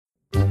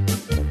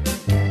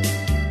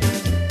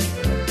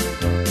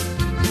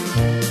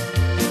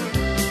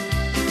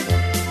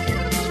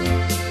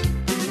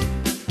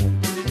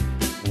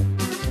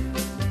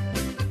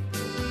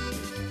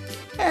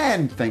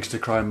And thanks to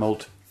Cryer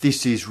Malt,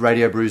 this is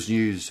Radio Brews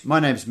News. My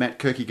name's Matt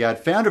Kierkegaard,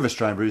 founder of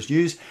Australian Brews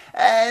News,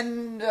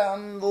 and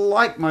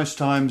like most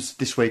times,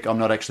 this week I'm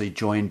not actually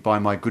joined by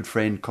my good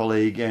friend,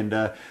 colleague,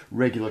 and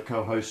regular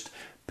co-host,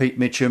 Pete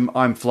Mitchell.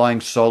 I'm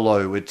flying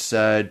solo. It's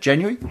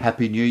January.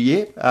 Happy New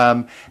Year.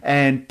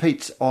 And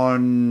Pete's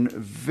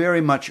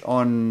very much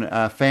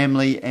on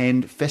family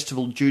and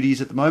festival duties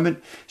at the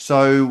moment.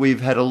 So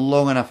we've had a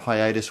long enough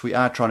hiatus. We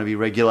are trying to be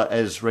regular,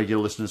 as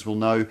regular listeners will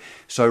know.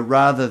 So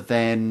rather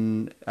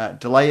than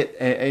delay it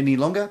any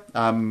longer,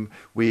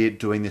 we're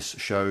doing this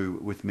show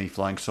with me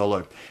flying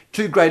solo.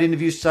 Two great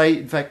interviews today.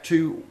 In fact,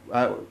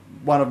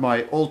 one of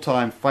my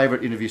all-time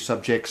favourite interview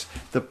subjects,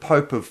 the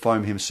Pope of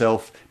Foam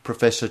himself,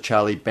 Professor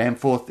Charlie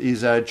Bamforth,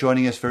 is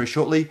joining us very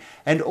shortly.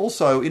 And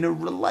also, in a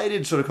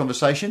related sort of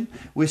conversation,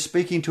 we're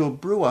speaking to a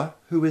brewer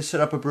who has set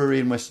up a brewery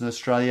in Western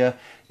Australia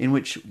in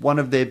which one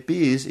of their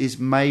beers is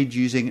made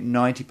using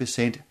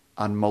 90%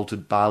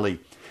 unmalted barley.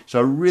 So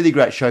a really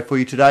great show for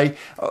you today.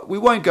 We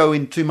won't go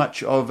in too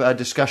much of a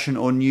discussion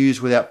or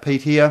news without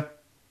Pete here.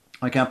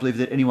 I can't believe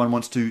that anyone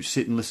wants to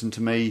sit and listen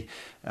to me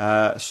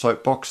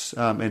soapbox,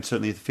 and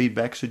certainly the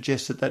feedback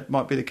suggests that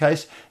might be the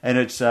case. And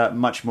it's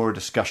much more a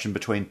discussion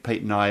between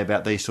Pete and I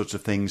about these sorts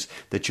of things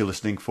that you're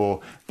listening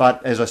for.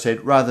 But as I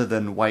said, rather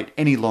than wait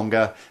any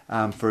longer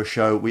for a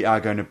show, we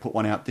are going to put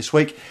one out this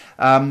week.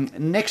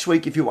 Next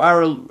week, if you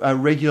are a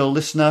regular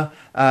listener,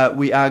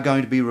 we are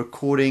going to be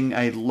recording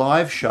a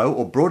live show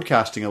or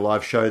broadcasting a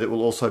live show that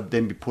will also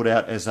then be put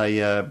out as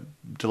a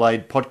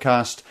delayed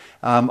podcast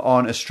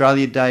on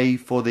Australia Day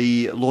for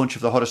the launch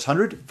of the Hottest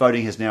 100.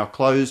 Voting has now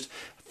closed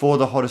for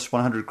the Hottest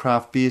 100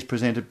 craft beers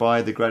presented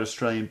by the Great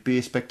Australian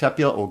Beer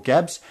Spectacular, or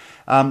GABS.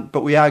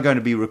 But we are going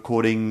to be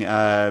recording,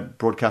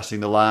 broadcasting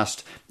the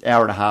last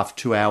hour and a half,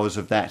 2 hours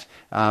of that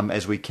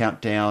as we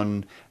count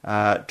down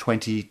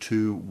 20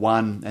 to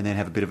 1 and then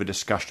have a bit of a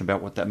discussion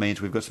about what that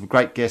means. We've got some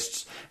great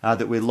guests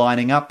that we're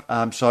lining up,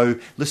 so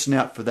listen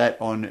out for that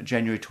on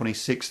January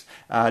 26th.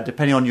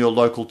 Depending on your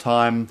local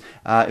time,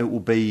 it will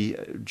be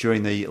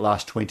during the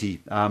last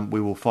 20. We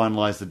will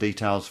finalise the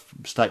details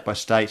state by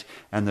state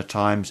and the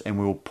times, and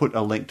we will put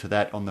a link to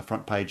that on the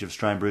front page of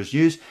Australian Brews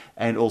News,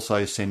 and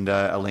also send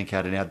a link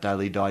out in our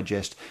daily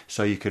digest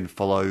so you can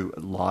follow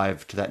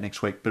live to that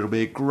next week. But it'll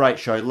be a great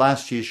show.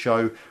 Last year's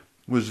show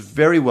was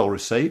very well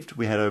received.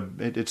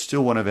 It's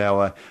still one of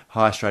our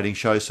highest rating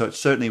shows, so it's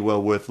certainly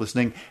well worth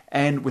listening.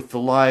 And with the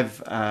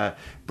live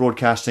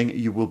broadcasting,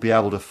 you will be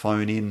able to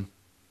phone in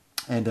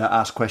and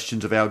ask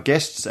questions of our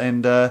guests,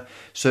 and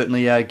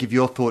certainly give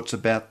your thoughts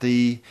about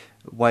the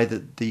way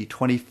that the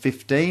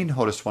 2015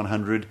 Hottest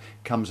 100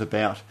 comes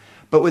about.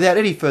 But without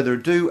any further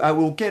ado,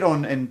 we'll get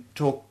on and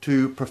talk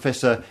to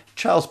Professor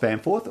Charles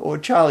Bamforth, or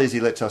Charlie as he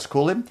lets us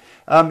call him.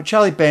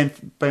 Charlie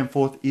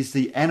Bamforth is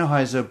the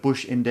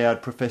Anheuser-Busch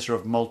Endowed Professor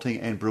of Malting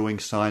and Brewing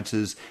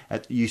Sciences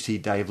at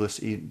UC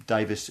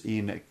Davis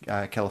in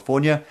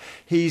California.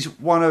 He's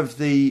one of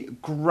the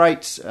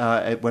greats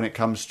when it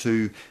comes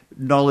to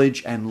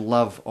knowledge and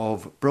love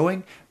of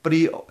brewing.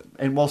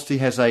 And whilst he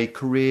has a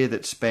career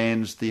that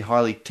spans the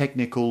highly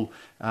technical,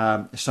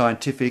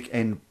 scientific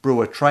and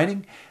brewer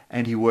training,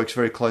 and he works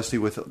very closely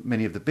with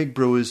many of the big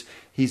brewers,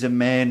 he's a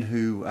man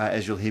who,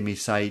 as you'll hear me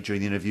say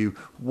during the interview,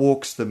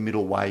 walks the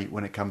middle way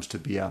when it comes to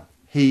beer.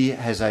 He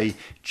has a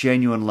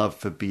genuine love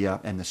for beer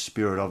and the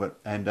spirit of it,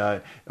 and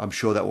I'm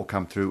sure that will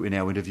come through in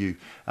our interview.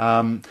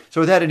 So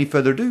without any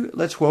further ado,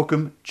 let's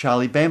welcome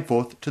Charlie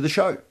Bamforth to the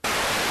show.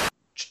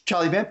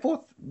 Charlie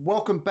Bamforth,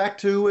 welcome back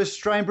to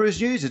Australian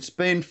Brews News. It's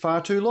been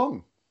far too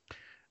long.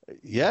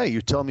 Yeah,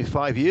 you told me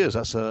 5 years.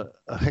 That's a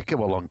heck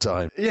of a long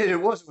time. Yeah,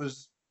 it was. It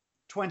was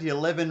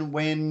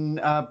 2011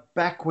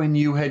 back when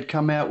you had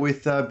come out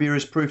with Beer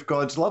is Proof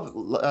God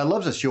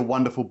Loves Us, your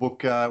wonderful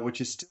book, which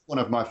is still one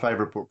of my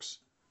favourite books.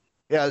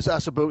 Yeah,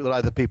 that's a book that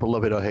either people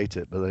love it or hate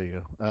it, but there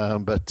you go.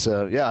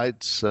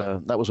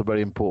 That was a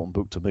very important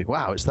book to me.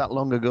 Wow, it's that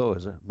long ago,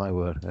 is it? My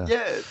word.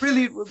 Yeah,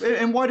 really.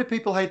 And why do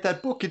people hate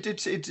that book?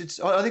 It's.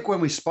 I think when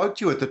we spoke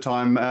to you at the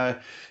time,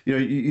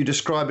 you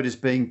describe it as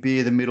being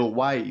beer the middle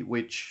way,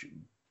 which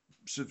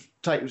sort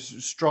of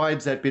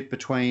strides that bit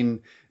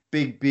between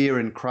big beer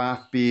and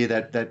craft beer,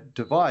 that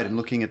divide, and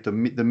looking at the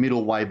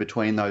middle way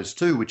between those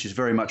two, which is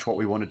very much what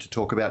we wanted to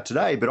talk about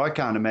today. But I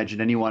can't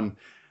imagine anyone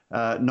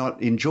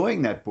not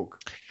enjoying that book.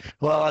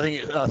 Well,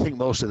 I think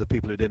most of the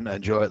people who didn't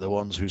enjoy it are the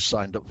ones who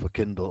signed up for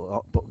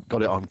Kindle,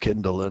 got it on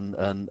Kindle,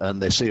 and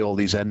they see all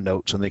these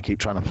endnotes and they keep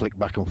trying to flick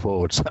back and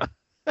forwards.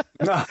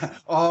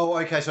 Oh,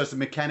 okay. So it's the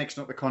mechanics,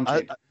 not the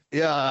content.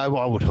 I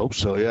would hope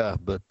so. Yeah,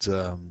 but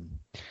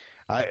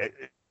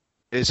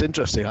it's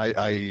interesting.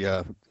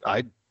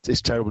 It's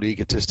terribly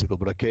egotistical,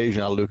 but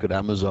occasionally I'll look at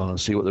Amazon and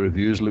see what the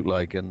reviews look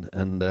like, and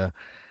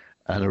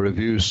a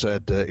review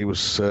said it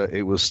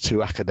was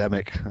too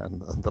academic,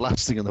 and the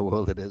last thing in the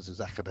world it is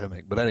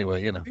academic. But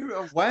anyway,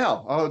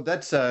 Wow,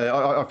 that's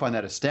I find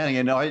that astounding,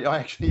 and I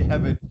actually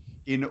have it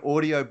in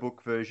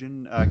audiobook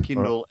version,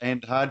 Kindle,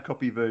 and hard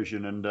copy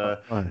version, and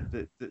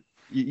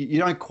you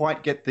don't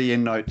quite get the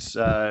end notes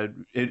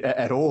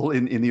at all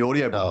in the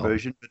audiobook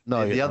version,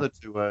 but the other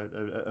two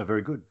are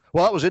very good.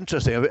 Well, that was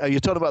interesting. Are you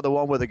talking about the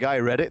one where the guy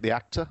read it, the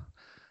actor?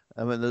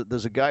 I mean,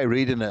 there's a guy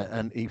reading it,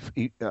 and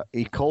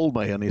he called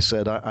me and he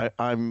said, I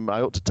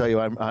ought to tell you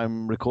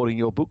I'm recording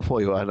your book for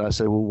you. And I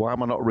said, well, why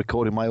am I not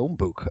recording my own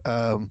book?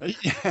 So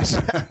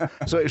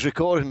it's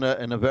recorded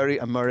in a very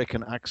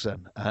American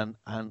accent, and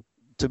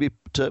to be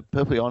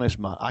perfectly honest,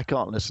 Matt, I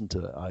can't listen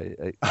to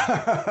it.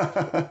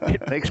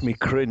 It makes me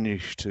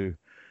cringe to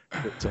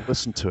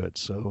listen to it.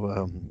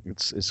 So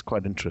it's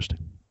quite interesting.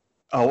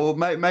 Oh,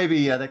 well,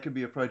 maybe that could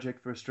be a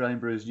project for Australian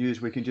Brews News.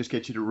 We can just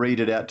get you to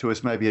read it out to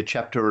us, maybe a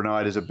chapter a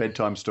night as a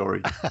bedtime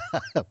story.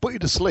 Put you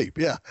to sleep,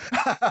 yeah.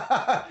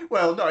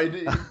 Well, no,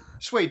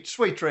 sweet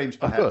dreams,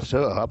 perhaps. Of course,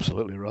 oh,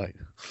 absolutely right.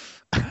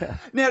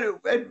 Now,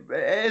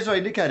 as I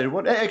indicated,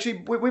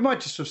 we might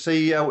just sort of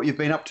see what you've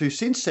been up to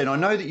since then. I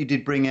know that you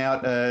did bring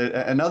out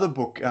another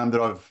book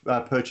that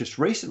I've purchased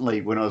recently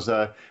when I was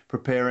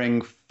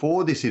preparing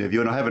for this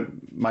interview, and I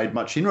haven't made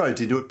much inroads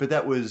into it, but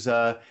that was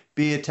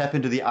Beer, Tap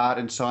into the Art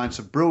and Science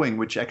of Brewing,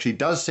 which actually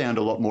does sound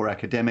a lot more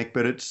academic,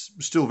 but it's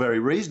still very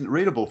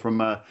readable from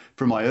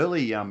my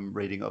early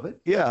reading of it.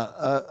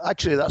 Yeah,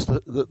 actually, that's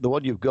the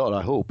one you've got,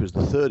 I hope, is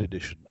the third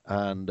edition.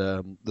 And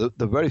the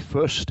very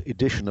first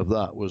edition of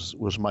that was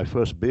my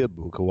first beer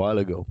book a while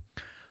ago.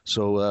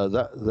 So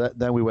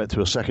then we went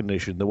through a second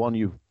edition. The one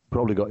you've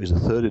probably got is the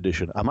third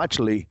edition. I'm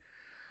actually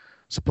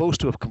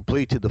supposed to have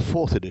completed the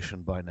fourth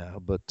edition by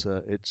now, but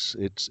it's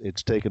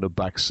taken a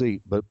back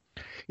seat. But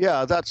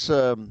yeah, that's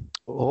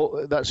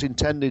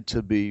intended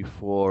to be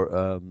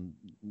for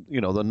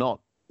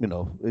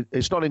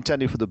it's not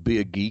intended for the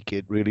beer geek.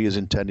 It really is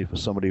intended for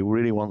somebody who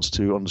really wants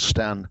to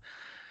understand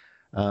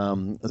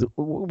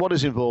what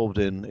is involved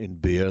in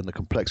beer and the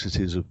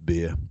complexities of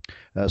beer.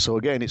 So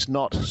again, it's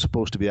not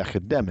supposed to be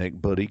academic,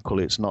 but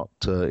equally it's not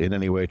in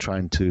any way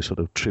trying to sort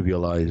of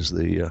trivialize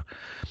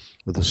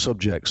the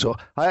subject. So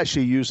I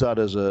actually use that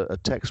as a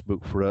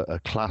textbook for a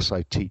class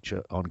I teach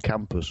on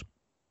campus,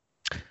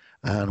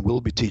 and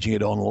we'll be teaching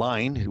it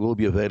online. It will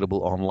be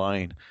available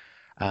online.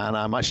 And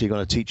I'm actually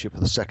going to teach it for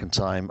the second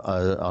time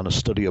on a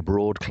study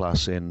abroad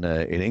class in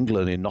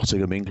England, in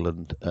Nottingham,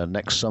 England,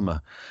 next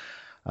summer.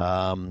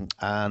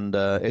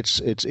 It's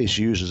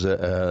used as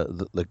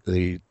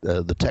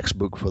the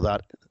textbook for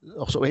that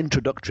also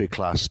introductory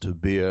class to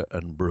beer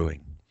and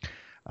brewing.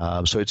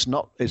 So it's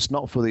not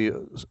for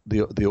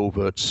the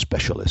overt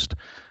specialist,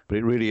 but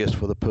it really is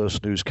for the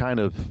person who's kind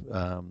of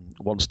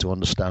wants to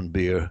understand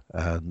beer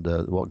and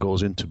what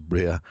goes into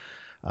beer.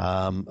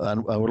 And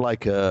I would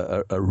like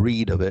a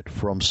read of it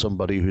from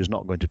somebody who's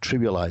not going to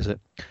trivialize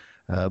it,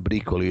 but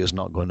equally is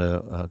not going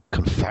to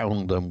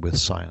confound them with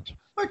science.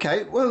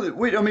 Okay, well,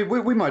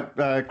 we might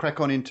crack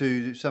on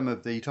into some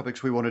of the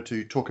topics we wanted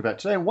to talk about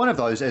today. And one of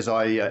those, as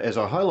I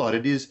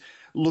highlighted, is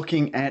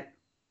looking at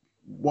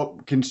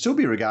what can still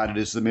be regarded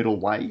as the middle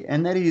way,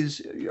 and that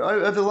is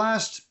over the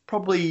last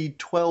probably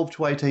 12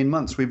 to 18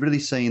 months, we've really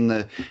seen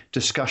the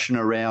discussion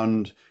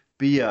around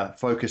beer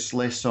focus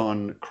less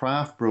on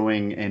craft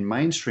brewing and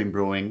mainstream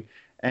brewing,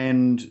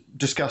 and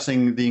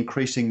discussing the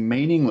increasing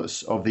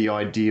meaninglessness of the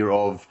idea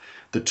of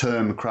the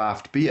term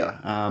craft beer,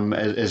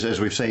 as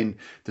we've seen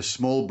the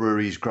small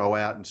breweries grow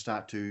out and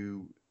start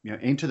to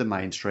enter the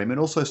mainstream, and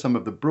also some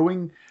of the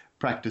brewing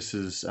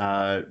practices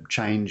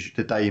change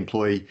that they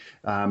employ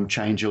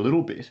change a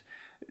little bit.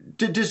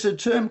 Does the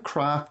term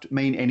craft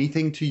mean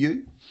anything to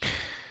you?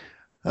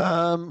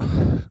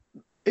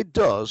 It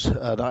does,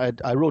 and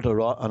I wrote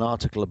an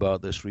article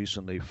about this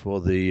recently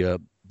for the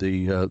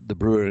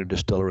Brewer and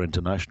Distiller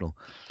International.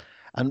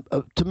 And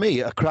to me,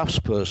 a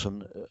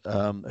craftsperson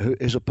who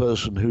is a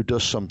person who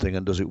does something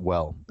and does it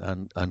well,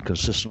 and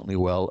consistently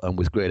well, and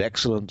with great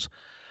excellence,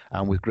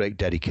 and with great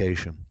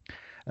dedication.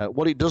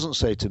 What it doesn't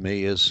say to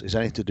me is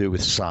anything to do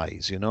with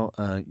size.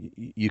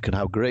 You can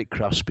have great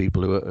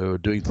craftspeople who are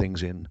doing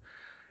things in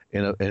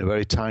a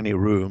very tiny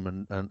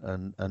room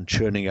and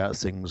churning out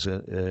things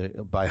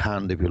by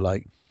hand, if you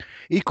like.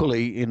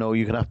 Equally,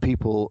 you can have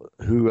people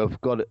who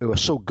are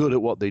so good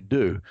at what they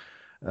do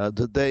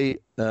that they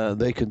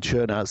can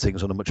churn out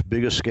things on a much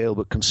bigger scale,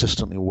 but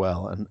consistently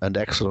well and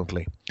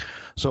excellently.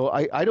 So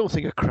I don't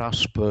think a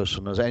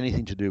craftsperson has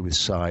anything to do with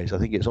size. I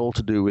think it's all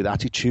to do with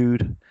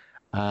attitude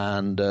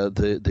and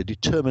the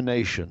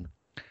determination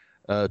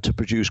to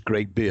produce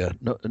great beer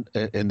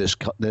in this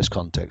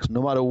context,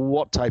 no matter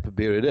what type of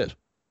beer it is,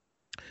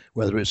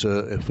 whether it's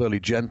a fairly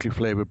gently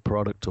flavored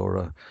product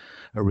or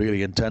a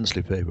really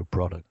intensely flavored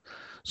product.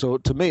 So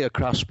to me, a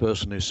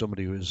craftsperson is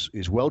somebody who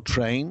is well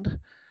trained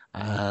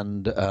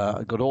and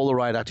got all the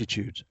right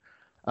attitudes.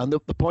 And the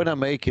point I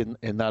make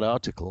in that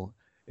article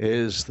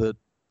is that,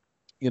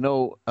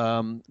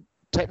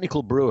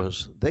 technical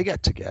brewers, they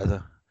get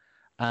together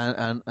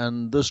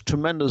and there's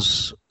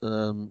tremendous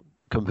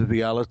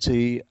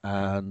conviviality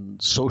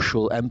and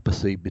social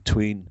empathy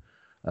between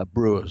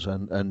brewers.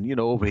 And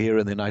over here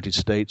in the United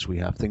States, we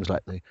have things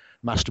like the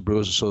Master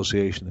Brewers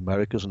Association in the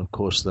Americas, and of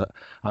course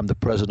I'm the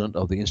president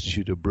of the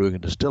Institute of Brewing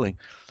and Distilling.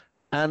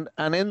 And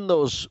in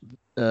those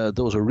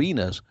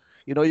arenas,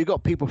 you've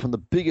got people from the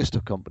biggest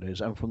of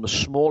companies and from the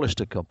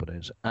smallest of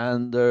companies,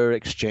 and they're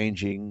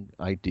exchanging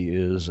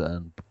ideas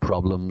and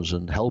problems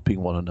and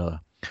helping one another.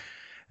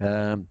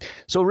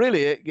 So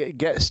really, it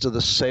gets to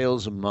the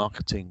sales and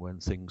marketing when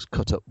things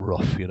cut up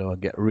rough,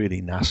 and get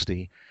really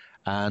nasty,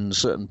 and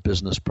certain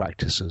business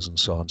practices and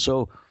so on.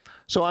 So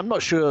I'm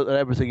not sure that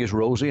everything is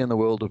rosy in the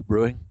world of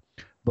brewing,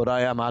 but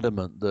I am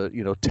adamant that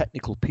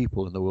technical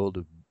people in the world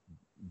of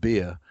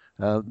beer,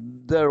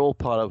 they're all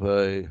part of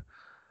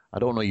I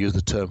don't want to use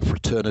the term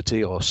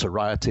fraternity or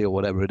sorority or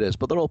whatever it is,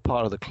 but they're all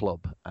part of the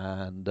club,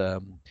 and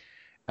they're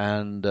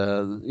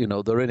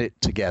in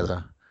it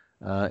together.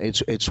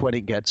 It's when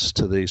it gets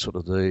to the sort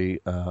of the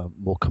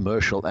more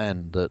commercial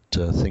end that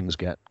things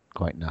get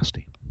quite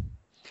nasty.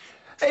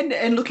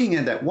 And looking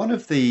at that, one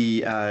of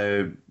the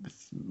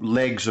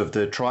legs of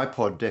the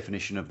tripod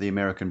definition of the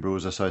American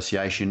Brewers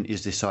Association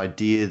is this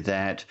idea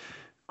that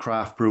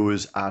craft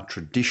brewers are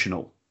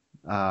traditional.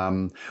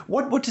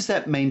 What does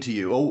that mean to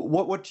you, or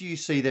what do you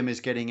see them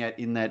as getting at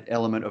in that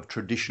element of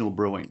traditional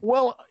brewing?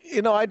 Well,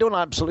 I don't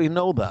absolutely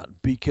know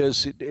that,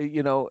 because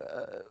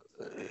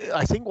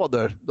I think what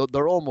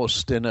they're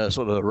almost in a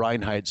sort of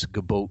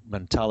Reinheitsgebot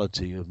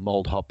mentality of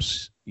malt,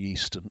 hops,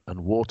 yeast, and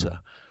water,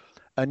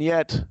 and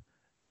yet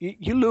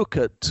you look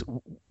at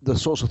the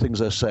sorts of things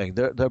they're saying.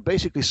 They're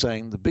basically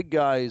saying the big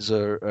guys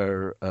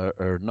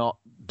are not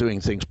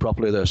doing things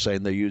properly. They're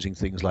saying they're using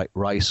things like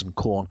rice and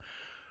corn.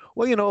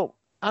 Well,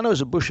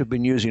 Anheuser-Busch have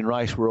been using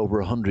rice for over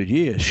 100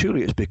 years.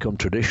 Surely it's become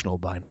traditional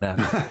by now.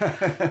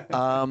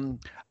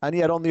 And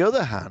yet, on the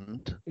other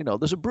hand,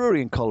 there's a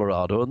brewery in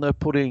Colorado, and they're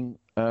putting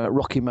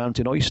Rocky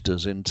Mountain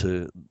oysters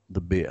into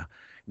the beer.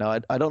 Now,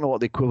 I don't know what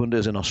the equivalent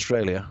is in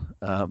Australia,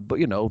 but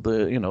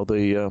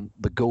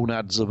the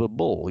gonads of a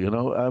bull.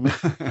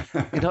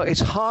 It's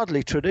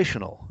hardly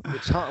traditional.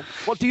 It's hard.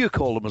 What do you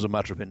call them, as a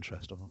matter of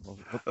interest?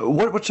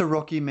 What's a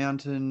Rocky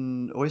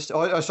Mountain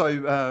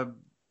oyster?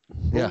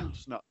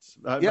 Bull's nuts.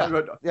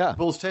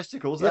 Bull's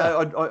testicles. Yeah.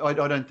 I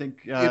don't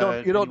think you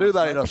don't do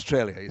that in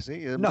Australia. You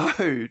see, no,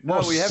 we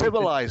haven't.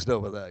 Civilized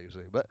over there. You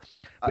see, but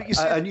you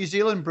see, a New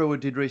Zealand brewer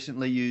did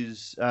recently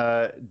use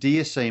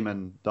deer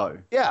semen, though.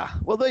 Yeah,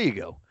 well, there you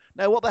go.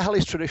 Now, what the hell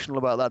is traditional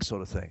about that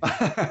sort of thing?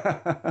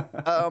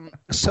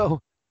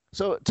 So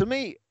to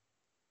me,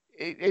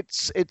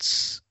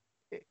 it's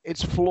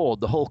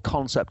flawed. The whole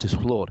concept is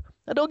flawed.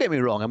 Now, don't get me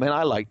wrong. I mean,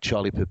 I like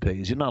Charlie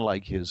Pepese. I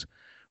like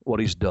what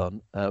he's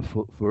done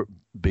for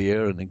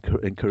beer and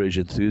encourage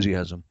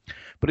enthusiasm.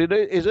 But it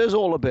is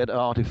all a bit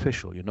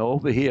artificial.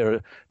 Over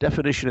here,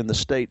 definition in the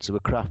States of a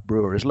craft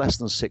brewer is less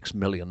than 6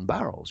 million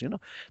barrels.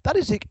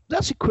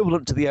 That's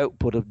equivalent to the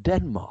output of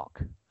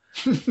Denmark.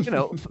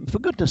 For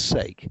goodness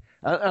sake.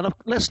 And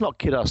let's not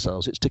kid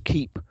ourselves. It's to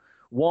keep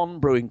one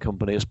brewing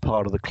company as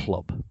part of the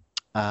club.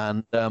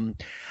 And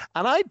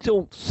I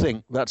don't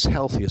think that's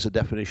healthy as a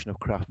definition of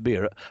craft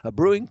beer. A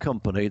brewing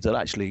company that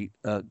actually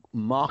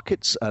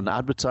markets and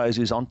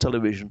advertises on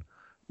television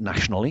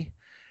nationally,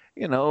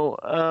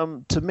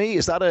 to me,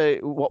 is that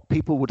what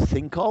people would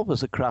think of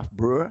as a craft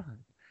brewer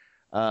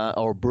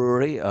or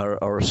brewery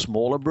or a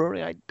smaller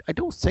brewery? I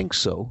don't think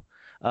so.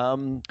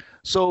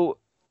 So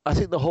I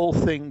think the whole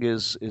thing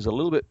is a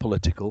little bit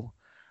political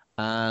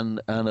and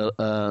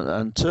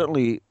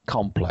certainly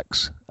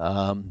complex.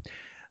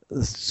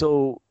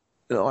 So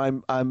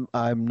I'm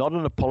not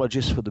an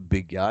apologist for the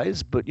big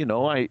guys, but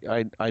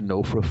I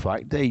know for a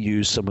fact they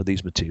use some of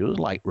these materials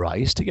like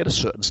rice to get a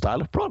certain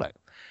style of product.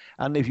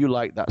 And if you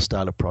like that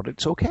style of product,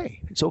 it's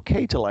okay. It's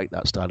okay to like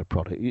that style of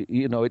product.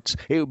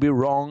 It would be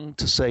wrong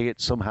to say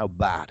it's somehow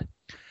bad.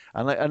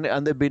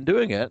 And they've been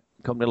doing it,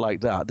 a company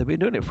like that. They've been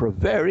doing it for a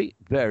very,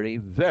 very,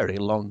 very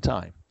long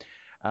time.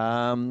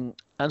 And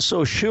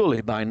so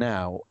surely by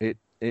now it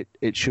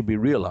should be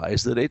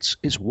realized that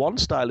it's one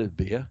style of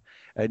beer.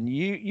 And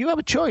you have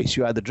a choice.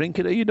 You either drink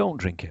it or you don't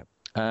drink it.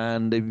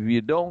 And if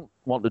you don't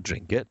want to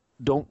drink it,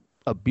 don't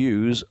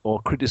abuse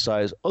or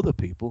criticize other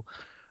people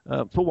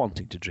for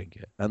wanting to drink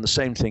it. And the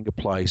same thing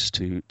applies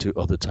to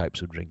other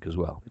types of drink as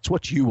well. It's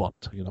what you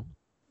want,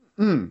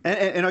 And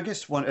I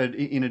guess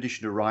in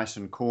addition to rice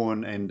and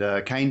corn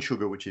and cane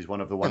sugar, which is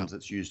one of the ones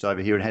that's used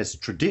over here,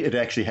 it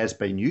actually has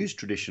been used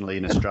traditionally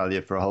in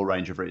Australia for a whole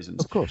range of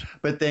reasons. Of course.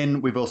 But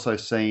then we've also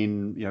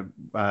seen,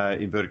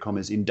 inverted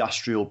commas,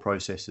 industrial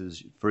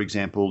processes. For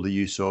example, the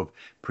use of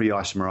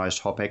pre-isomerized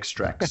hop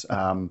extracts.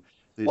 One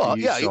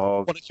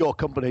of your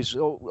companies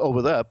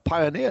over there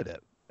pioneered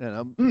it.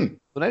 Than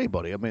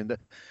anybody. I mean,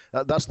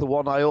 that's the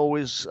one I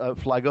always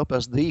flag up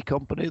as the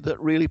company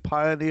that really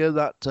pioneered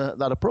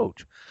that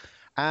approach.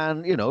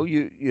 And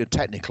you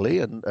technically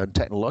and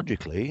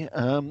technologically,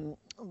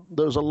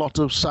 there's a lot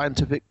of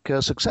scientific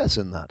success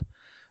in that.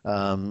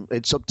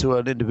 It's up to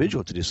an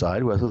individual to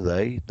decide whether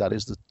that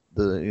is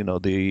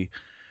the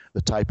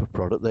type of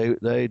product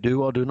they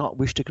do or do not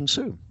wish to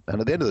consume.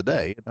 And at the end of the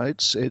day,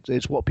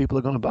 it's what people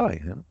are going to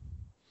buy.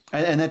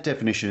 And that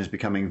definition is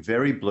becoming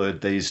very blurred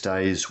these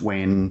days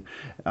when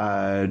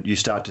you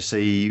start to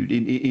see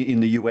in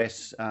the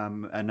US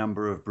a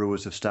number of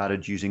brewers have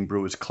started using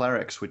Brewers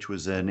Clarex, which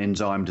was an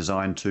enzyme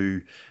designed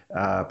to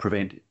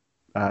prevent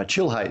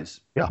chill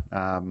haze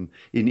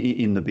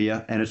in the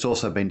beer, and it's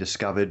also been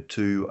discovered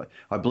to,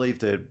 I believe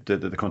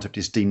the concept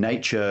is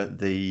denature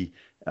the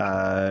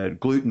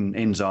gluten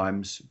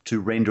enzymes to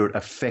render it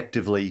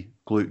effectively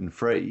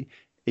gluten-free,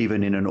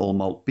 even in an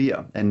all-malt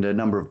beer. And a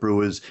number of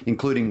brewers,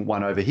 including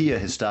one over here,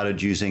 has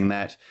started using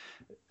that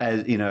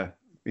as in a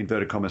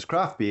inverted commas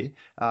craft beer,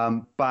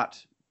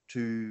 but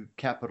to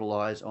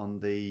capitalise on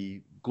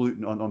the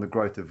gluten on the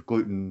growth of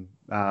gluten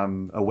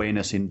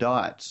awareness in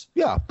diets.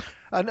 Yeah,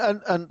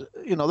 and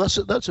you know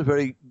that's a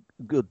very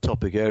good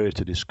topic area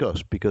to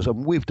discuss, because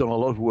we've done a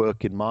lot of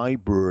work in my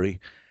brewery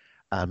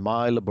and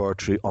my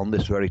laboratory on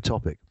this very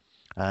topic.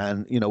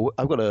 And you know,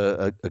 I've got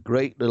a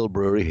great little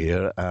brewery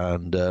here,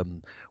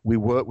 and we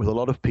work with a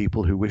lot of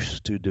people who wish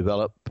to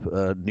develop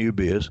new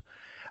beers.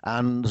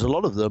 And there's a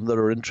lot of them that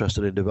are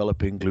interested in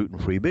developing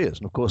gluten-free beers.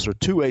 And of course, there are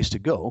two ways to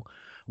go.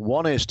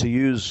 One is to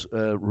use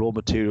raw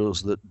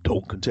materials that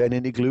don't contain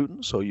any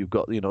gluten. So you've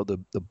got, you know, the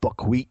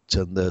buckwheat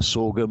and the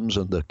sorghums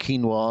and the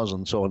quinoas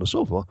and so on and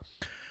so forth.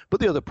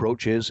 But the other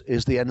approach is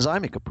the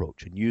enzymic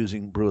approach, and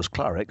using Brewer's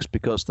Clarix,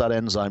 because that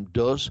enzyme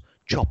does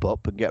chop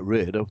up and get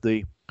rid of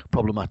the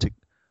problematic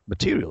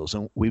materials.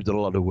 And we've done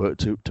a lot of work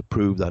to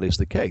prove that is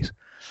the case.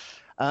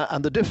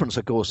 And the difference,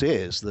 of course,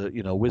 is that,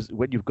 you know,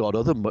 when you've got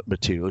other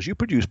materials, you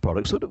produce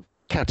products that have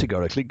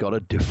categorically got a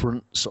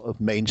different sort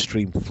of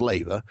mainstream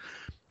flavor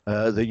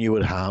than you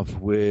would have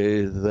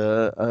with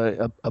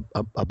a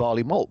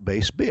barley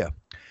malt-based beer.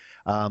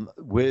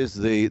 With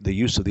the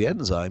use of the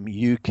enzyme,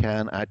 you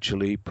can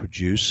actually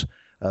produce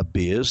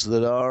beers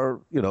that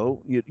are, you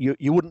know,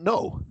 you wouldn't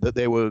know that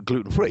they were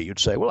gluten-free. You'd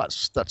say, well,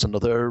 that's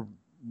another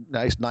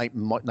nice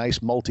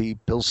malty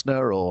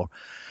pilsner or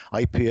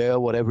IPA or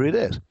whatever it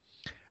is.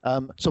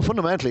 So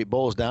fundamentally, it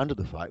boils down to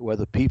the fact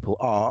whether people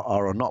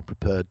are not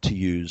prepared to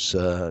use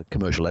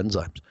commercial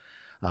enzymes.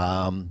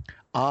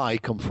 I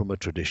come from a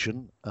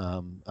tradition,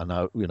 and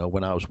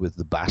when I was with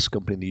the Bass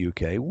company in the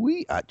UK,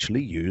 we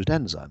actually used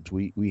enzymes.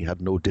 We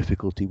had no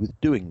difficulty with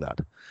doing that.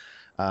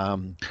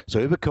 So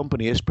if a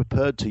company is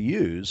prepared to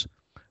use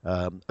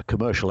a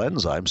commercial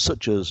enzyme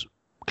such as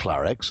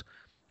Clarix,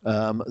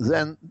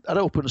 then that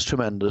opens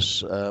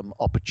tremendous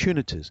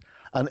opportunities.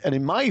 And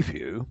in my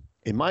view,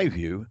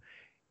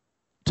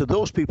 to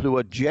those people who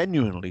are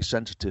genuinely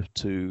sensitive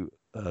to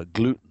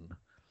gluten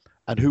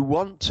and who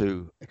want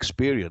to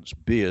experience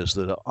beers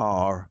that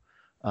are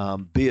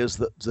beers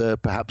that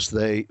perhaps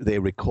they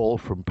recall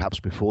from perhaps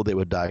before they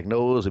were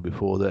diagnosed or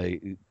before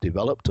they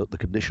developed the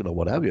condition or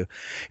what have you,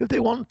 if they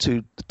want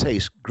to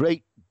taste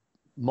great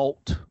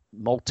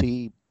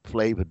malty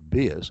flavored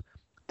beers,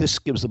 this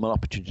gives them an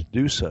opportunity to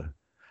do so.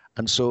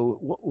 And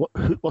so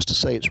what's to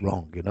say it's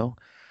wrong, you know?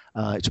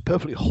 It's a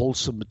perfectly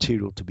wholesome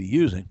material to be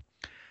using.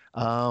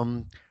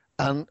 And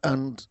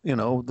you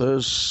know,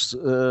 there's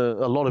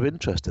a lot of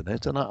interest in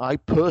it, and I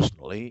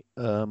personally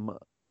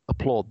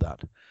applaud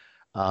that,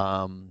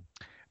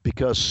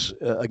 because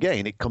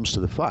again, it comes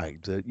to the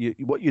fact that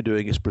what you're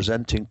doing is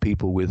presenting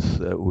people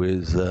with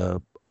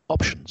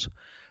options,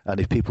 and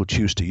if people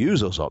choose to use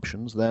those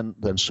options, then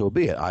so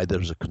be it, either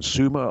as a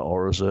consumer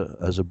or as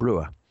a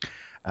brewer.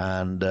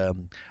 And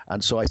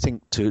so I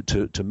think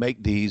to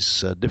make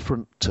these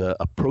different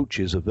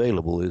approaches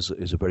available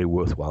is a very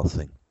worthwhile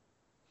thing.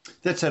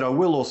 That said, I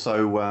will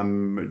also,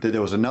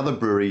 there was another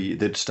brewery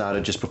that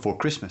started just before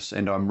Christmas,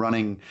 and I'm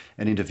running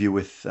an interview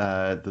with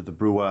the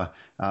brewer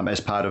as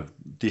part of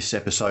this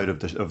episode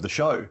of the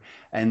show,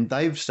 and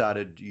they've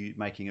started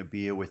making a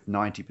beer with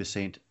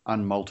 90%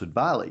 unmalted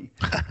barley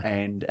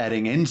and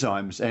adding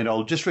enzymes. And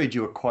I'll just read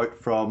you a quote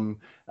from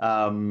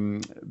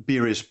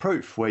Beer is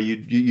Proof, where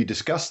you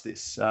discuss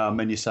this,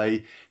 and you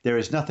say, "There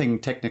is nothing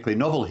technically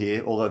novel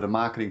here, although the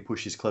marketing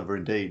push is clever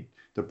indeed.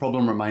 The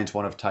problem remains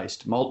one of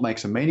taste. Malt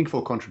makes a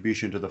meaningful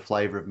contribution to the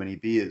flavour of many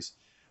beers.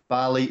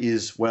 Barley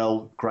is,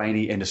 well,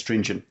 grainy and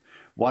astringent.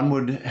 One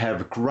would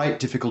have great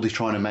difficulty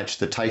trying to match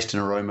the taste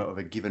and aroma of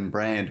a given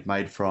brand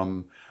made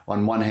from,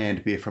 on one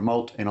hand, beer from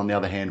malt, and on the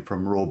other hand,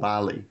 from raw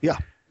barley." Yeah,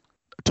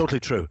 totally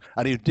true.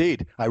 And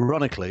indeed,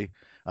 ironically,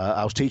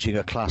 I was teaching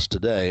a class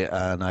today,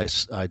 and I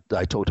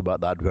talked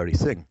about that very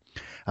thing.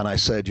 And I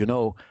said, you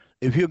know,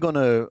 if you're going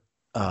to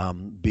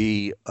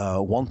be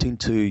wanting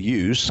to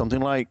use something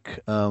like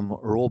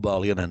raw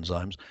barley and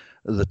enzymes,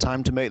 the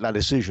time to make that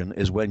decision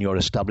is when you're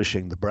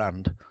establishing the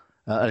brand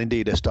and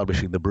indeed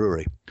establishing the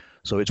brewery.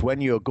 So it's when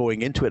you're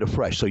going into it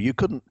afresh. So you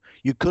couldn't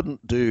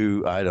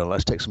do, I don't know,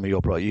 let's take some of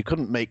your product. You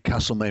couldn't make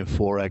Castlemaine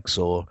 4X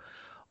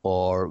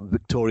or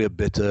Victoria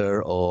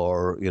Bitter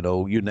or, you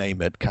know, you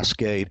name it,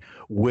 Cascade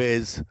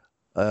with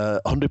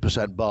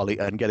 100% barley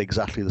and get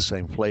exactly the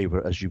same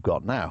flavor as you've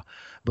got now.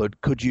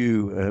 But could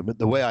you,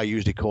 the way I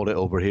usually call it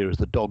over here is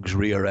the Dog's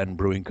Rear End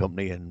Brewing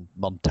Company in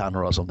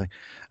Montana or something.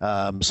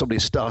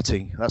 Somebody's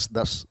starting,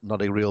 that's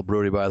not a real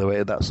brewery, by the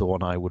way, that's the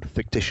one I would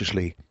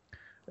fictitiously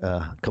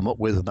come up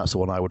with, and that's the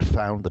one I would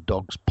found, the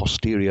Dog's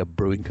Posterior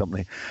Brewing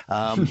Company.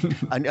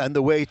 And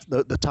the way,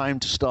 the time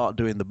to start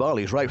doing the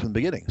barley is right from the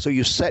beginning. So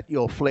you set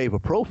your flavor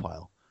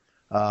profile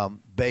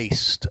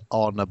based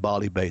on a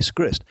barley-based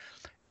grist.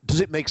 Does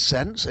it make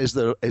sense? Is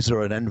there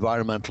an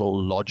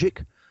environmental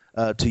logic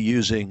to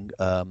using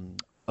a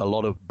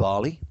lot of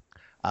barley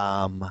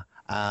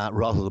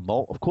rather than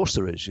malt? Of course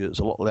there is. There's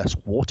a lot less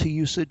water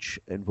usage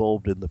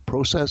involved in the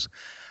process.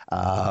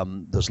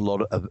 There's a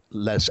lot of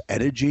less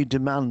energy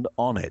demand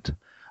on it.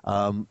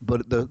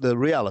 But the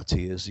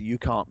reality is you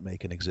can't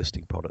make an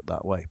existing product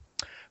that way.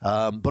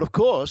 But of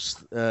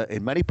course,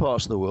 in many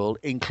parts of the world,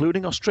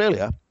 including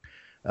Australia,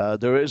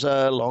 there is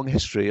a long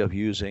history of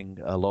using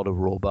a lot of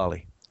raw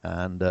barley.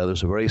 And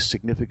there's a very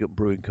significant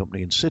brewing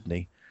company in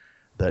Sydney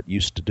that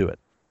used to do it.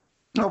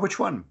 Oh, which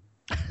one?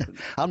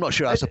 I'm not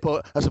sure. I'm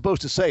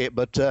supposed to say it,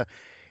 but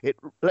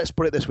let's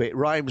put it this way: it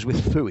rhymes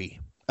with "fooey."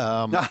 It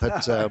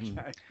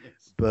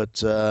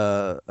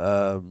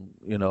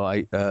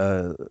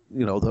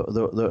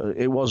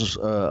was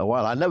a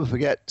while. I never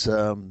forget.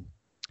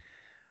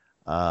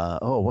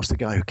 What's the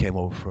guy who came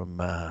over from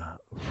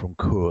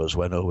Coors,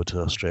 went over to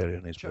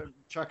Australia? And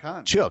Chuck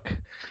Hunt. Chuck.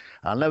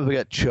 I'll never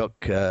forget Chuck.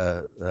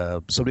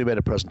 Somebody made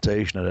a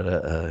presentation at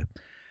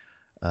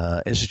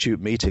a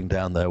institute meeting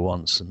down there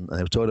once, and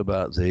they were talking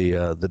about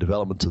the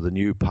development of the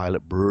new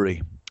pilot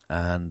brewery,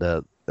 and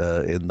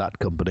in that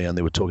company, and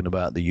they were talking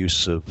about the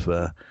use of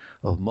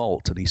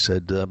malt, and he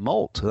said,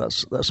 "Malt?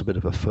 That's a bit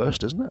of a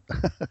first, isn't it?"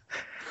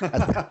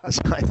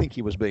 I think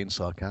he was being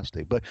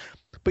sarcastic, but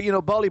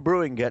barley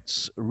brewing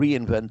gets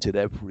reinvented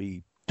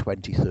every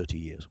 20, 30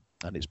 years,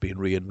 and it's being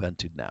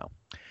reinvented now.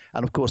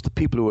 And of course, the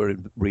people who are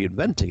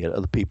reinventing it are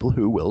the people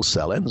who will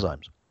sell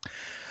enzymes.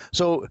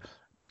 So,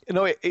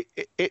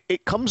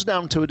 it comes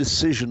down to a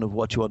decision of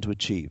what you want to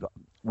achieve.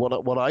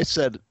 What I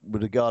said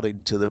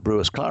regarding to the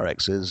Brewers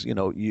Clarex is,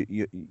 you're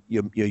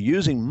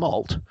using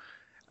malt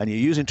and you're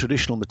using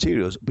traditional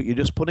materials, but you're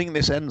just putting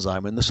this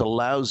enzyme, and this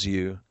allows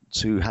you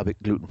to have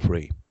it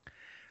gluten-free.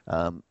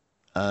 And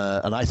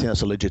I think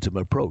that's a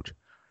legitimate approach.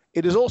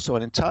 It is also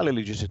an entirely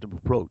legitimate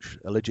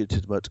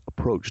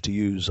approach to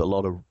use a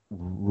lot of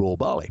raw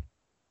barley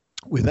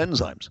with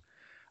enzymes,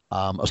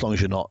 as long as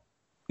you're not,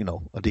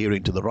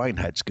 adhering to the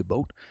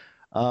Reinheitsgebot.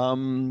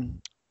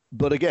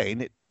 But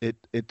again,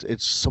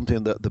 it's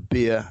something that the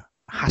beer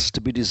has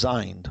to be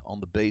designed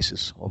on the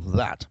basis of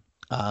that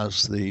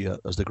as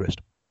the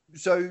grist.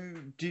 So,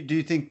 do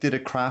you think that a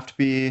craft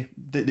beer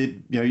that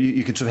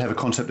you can sort of have a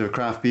concept of a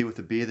craft beer with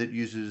a beer that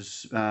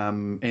uses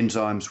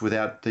enzymes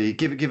without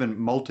given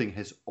malting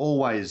has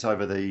always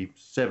over the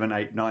 7,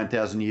 8,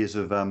 9,000 years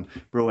of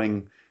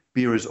brewing,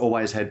 beer has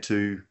always had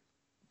to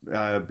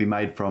be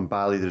made from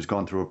barley that has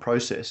gone through a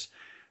process.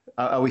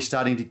 Are we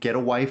starting to get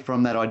away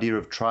from that idea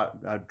of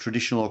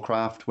traditional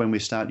craft when we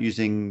start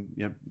using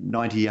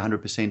 90,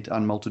 100%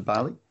 unmalted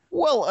barley?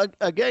 Well,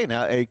 again,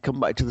 I come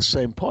back to the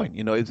same point.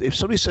 If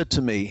somebody said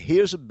to me,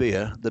 here's a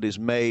beer that is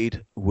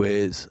made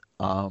with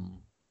raw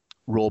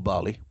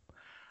barley,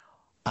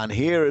 and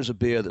here is a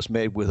beer that's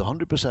made with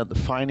 100% the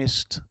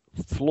finest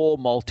floor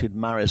malted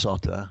Maris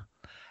Otter,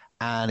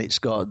 and it's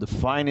got the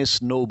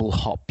finest noble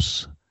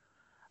hops,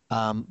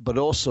 but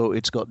also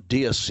it's got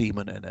deer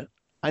semen in it.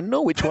 I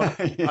know which one.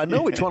 I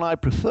know which one I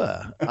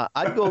prefer.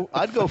 I'd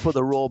go for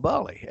the raw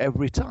barley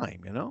every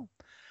time.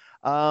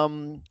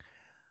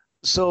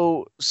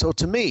 So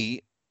to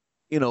me,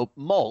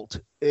 malt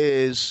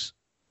is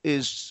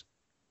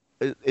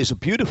a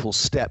beautiful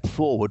step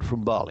forward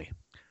from barley.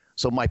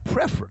 So my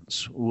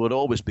preference would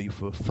always be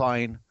for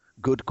fine,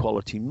 good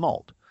quality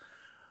malt.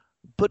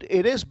 But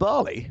it is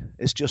barley.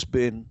 It's just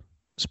been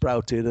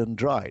sprouted and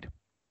dried.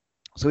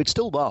 So it's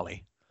still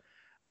barley.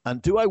 And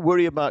do I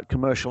worry about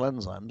commercial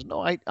enzymes?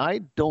 No,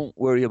 I don't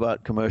worry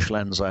about commercial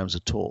enzymes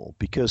at all,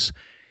 because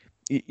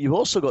you've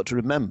also got to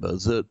remember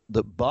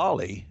that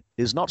barley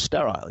is not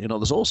sterile.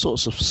 There's all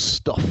sorts of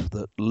stuff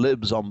that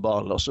lives on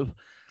barley, lots of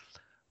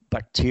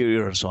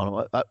bacteria and so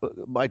on.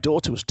 My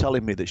daughter was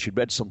telling me that she'd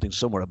read something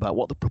somewhere about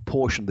what the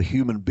proportion of the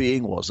human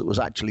being was that was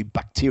actually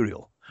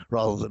bacterial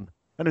rather than,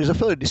 and it was a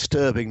fairly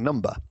disturbing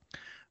number.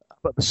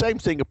 But the same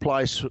thing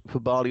applies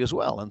for barley as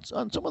well. And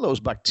some of those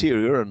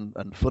bacteria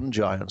and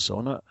fungi and so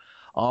on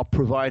are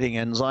providing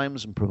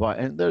enzymes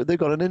and they've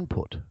got an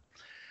input.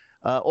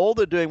 All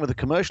they're doing with the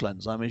commercial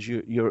enzyme is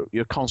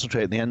you're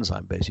concentrating the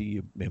enzyme. Basically,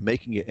 you're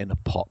making it in a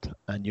pot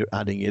and you're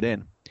adding it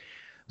in.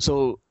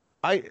 So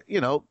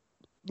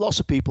lots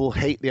of people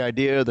hate the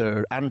idea.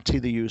 They're anti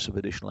the use of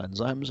additional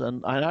enzymes,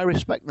 and I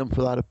respect them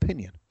for that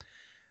opinion.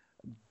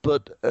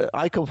 But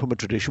I come from a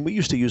tradition. We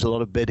used to use a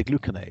lot of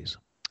beta-glucanase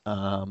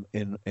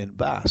in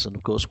Bass, and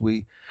of course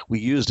we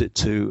used it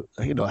to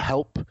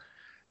help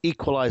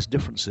equalize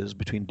differences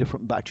between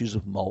different batches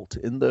of malt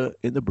in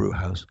the brew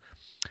house.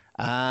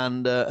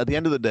 And at the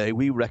end of the day,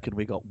 we reckon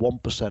we got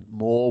 1%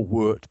 more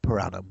wort per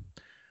annum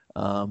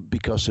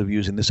because of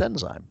using this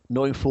enzyme,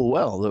 knowing full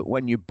well that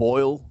when you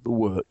boil the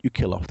wort, you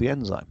kill off the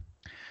enzyme.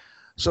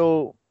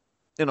 So,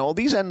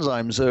 these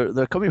enzymes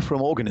they're coming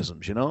from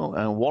organisms,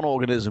 and one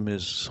organism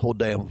is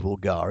Hordeum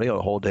vulgare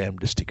or Hordeum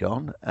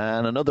disticon,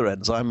 and another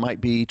enzyme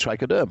might be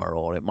Trichoderma,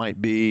 or it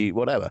might be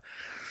whatever.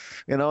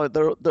 They're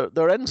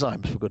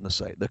enzymes, for goodness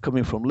sake. They're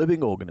coming from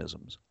living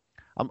organisms.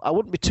 I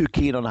wouldn't be too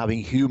keen on having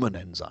human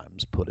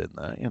enzymes put in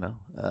there,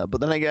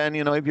 But then again,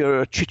 if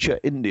you're a Quichua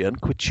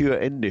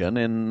Indian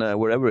in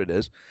wherever it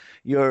is,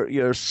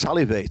 you're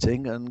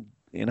salivating and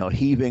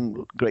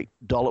heaving great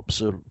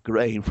dollops of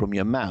grain from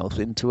your mouth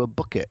into a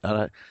bucket.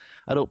 And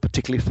I don't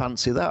particularly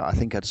fancy that. I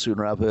think I'd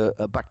sooner have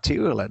a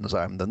bacterial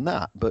enzyme than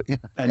that. But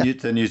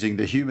than using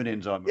the human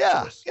enzyme.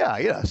 Yeah.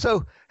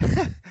 So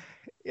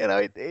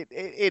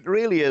it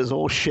really is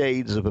all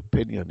shades of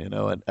opinion,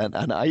 and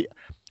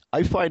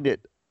I find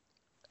it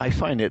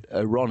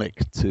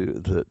ironic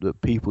that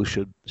people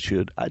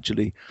should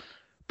actually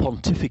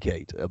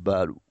pontificate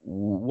about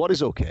what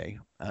is okay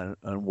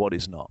and what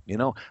is not.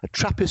 A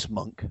Trappist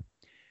monk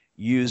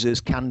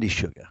uses candy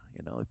sugar.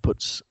 It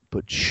puts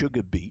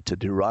sugar beet, a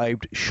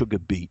derived sugar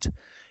beet,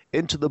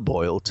 into the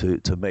boil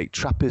to make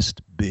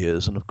Trappist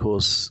beers, and of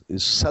course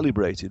is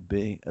celebrated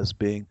as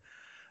being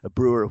a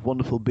brewer of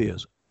wonderful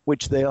beers,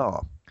 which they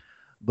are.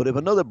 But if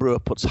another brewer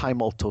puts high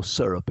maltose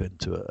syrup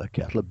into a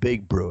kettle, a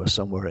big brewer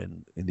somewhere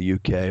in the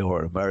UK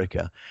or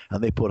America,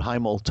 and they put high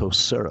maltose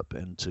syrup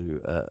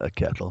into a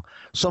kettle,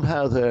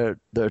 somehow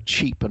they're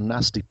cheap and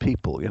nasty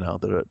people,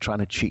 that are trying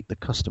to cheat the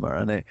customer.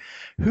 And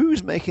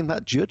who's making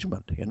that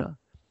judgment,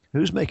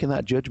 Who's making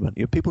that judgment?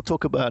 People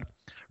talk about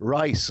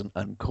rice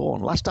and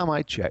corn. Last time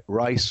I checked,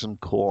 rice and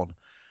corn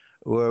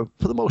were,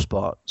 for the most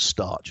part,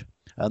 starch.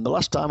 And the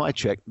last time I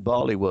checked,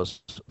 barley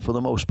was, for the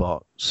most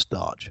part,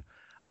 starch.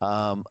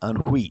 And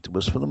wheat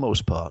was, for the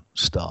most part,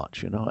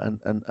 starch,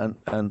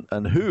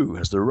 and who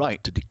has the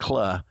right to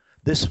declare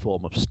this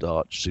form of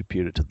starch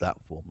superior to that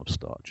form of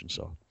starch, and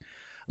so on.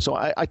 So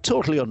I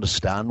totally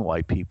understand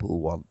why people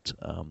want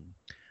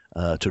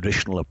a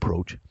traditional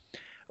approach,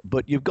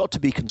 but you've got to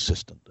be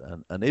consistent.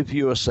 And if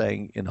you are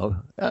saying,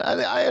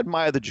 I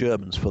admire the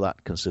Germans for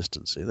that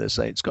consistency. They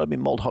say it's got to be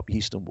malt, hop,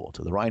 yeast, and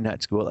water. The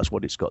Reinheitsgebot, that's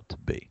what it's got to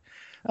be.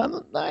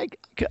 And I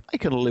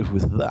can live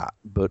with that,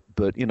 but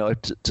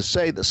to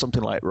say that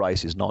something like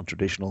rice is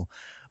non-traditional,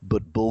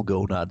 but bull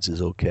gonads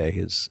is okay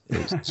is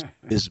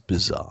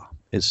bizarre.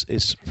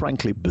 It's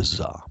frankly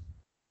bizarre.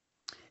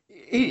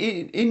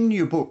 In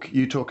your book,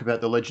 you talk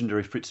about the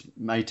legendary Fritz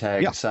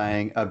Maytag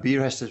saying a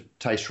beer has to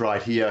taste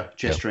right here,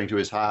 gesturing to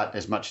his heart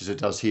as much as it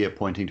does here,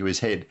 pointing to his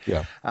head.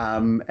 Yeah.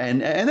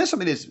 And that's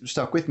something that's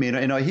stuck with me,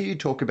 and I hear you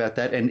talk about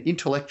that, and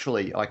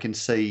intellectually I can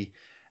see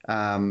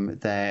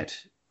that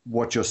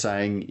what you're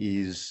saying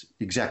is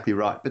exactly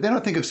right. But then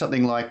I think of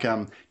something like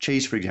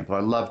cheese, for example.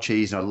 I love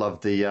cheese, and I love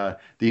the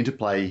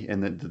interplay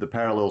and the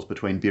parallels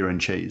between beer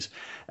and cheese.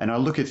 And I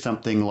look at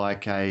something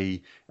like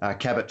a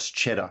Cabot's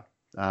cheddar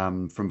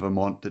from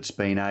Vermont that's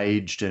been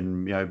aged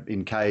and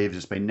in caves.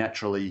 It's been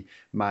naturally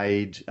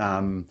made,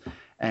 and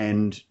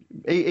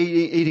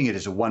eating it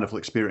is a wonderful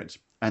experience.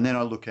 And then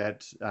I look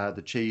at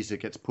the cheese that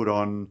gets put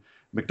on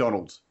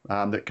McDonald's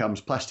that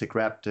comes plastic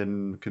wrapped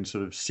and can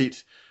sort of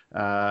sit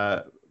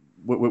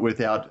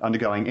without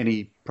undergoing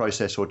any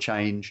process or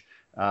change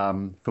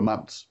for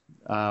months.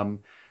 And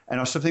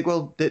I sort of think,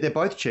 well, they're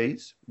both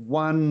cheese.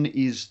 One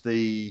is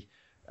the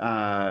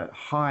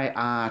high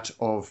art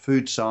of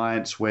food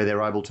science, where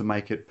they're able to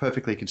make it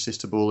perfectly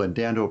consistable and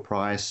down to a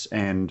price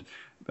and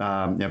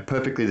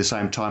perfectly the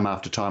same time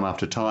after time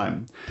after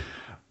time.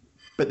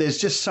 But there's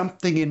just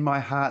something in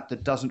my heart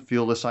that doesn't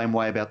feel the same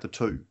way about the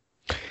two.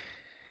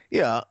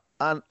 Yeah,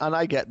 and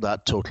I get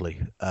that totally.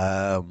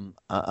 And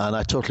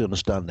I totally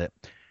understand it.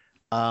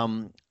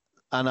 And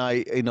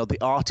the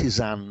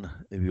artisan,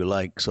 if you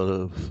like, sort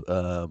of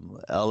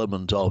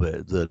element of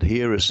it, that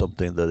here is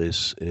something that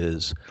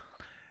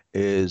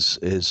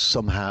is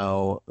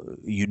somehow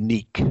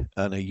unique,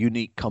 and a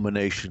unique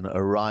combination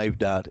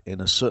arrived at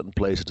in a certain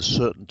place at a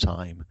certain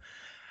time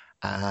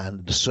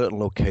and a certain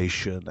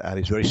location, and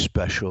it's very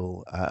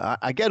special.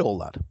 I get all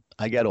that.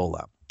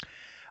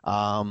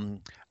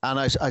 And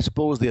I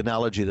suppose the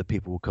analogy that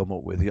people will come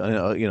up with,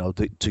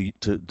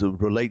 to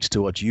relate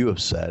to what you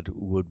have said,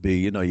 would be,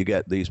 you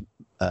get these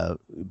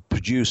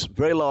produce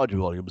very large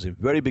volumes in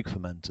very big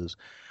fermenters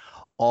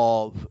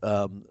of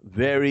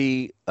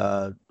very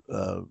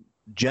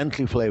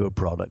gently flavored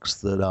products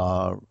that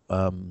are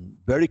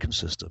very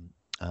consistent,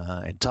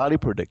 entirely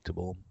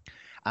predictable,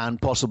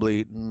 and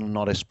possibly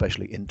not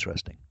especially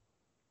interesting.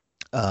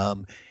 My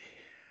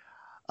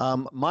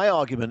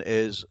argument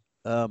is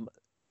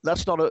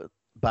that's not a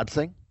bad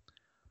thing.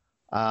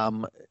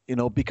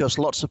 Because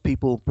lots of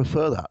people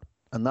prefer that,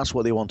 and that's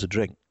what they want to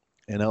drink,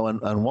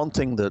 and one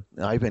thing that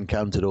I've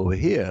encountered over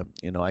here,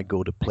 I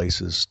go to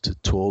places to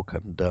talk,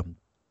 and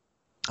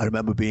I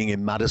remember being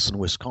in Madison,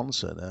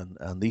 Wisconsin,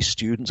 and these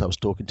students, I was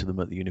talking to them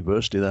at the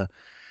university there,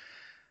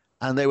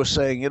 and they were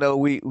saying,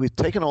 we've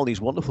taken all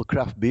these wonderful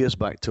craft beers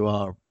back to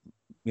our,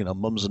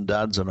 mums and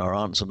dads and our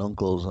aunts and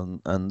uncles,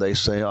 and they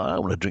say, I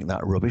don't want to drink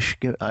that rubbish,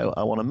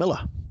 I want a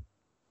Miller.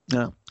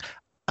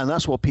 And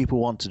that's what people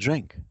want to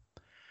drink.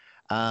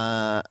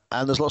 And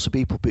there's lots of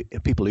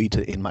people eat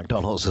it in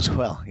McDonald's as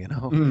well,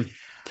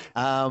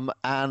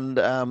 And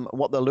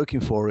what they're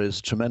looking for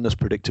is tremendous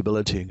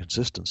predictability and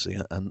consistency,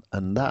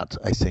 and that,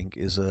 I think,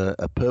 is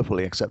a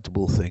perfectly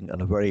acceptable thing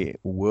and a very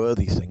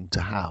worthy thing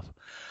to have.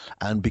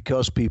 And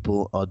because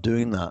people are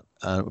doing that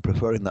and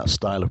preferring that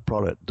style of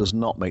product does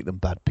not make them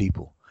bad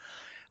people.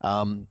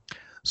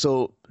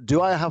 So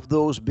do I have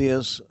those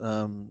beers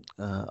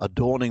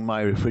adorning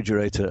my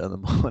refrigerator at the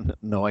moment?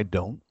 No, I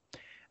don't.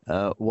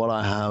 What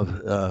I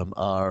have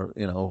are,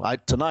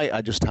 tonight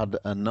I just had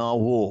a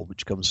Narwhal,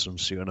 which comes from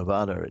Sierra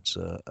Nevada. It's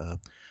a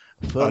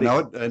 30... I know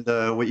it,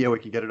 and we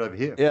can get it over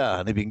here. Yeah,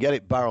 and if you can get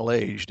it barrel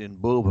aged in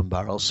bourbon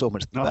barrels, so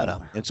much better.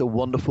 It's a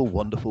wonderful,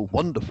 wonderful,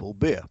 wonderful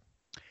beer,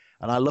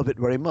 and I love it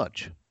very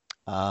much.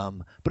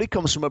 But it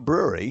comes from a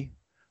brewery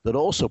that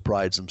also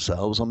prides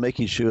themselves on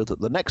making sure that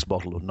the next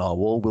bottle of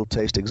Narwhal will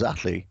taste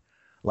exactly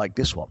like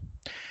this one.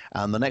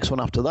 And the next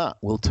one after that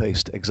will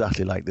taste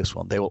exactly like this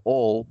one. They will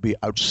all be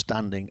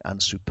outstanding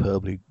and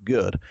superbly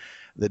good.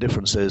 The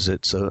difference is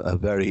it's a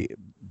very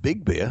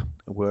big beer,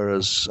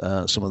 whereas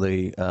some of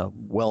the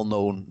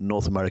well-known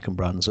North American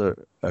brands are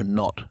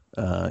not,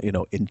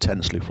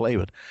 intensely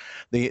flavored.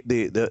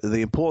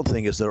 The important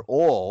thing is they're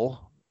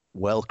all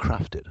well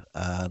crafted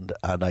and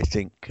I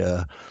think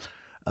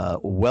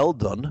well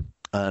done.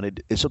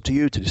 And it's up to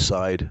you to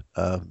decide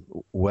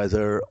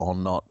whether or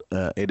not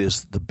it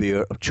is the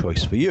beer of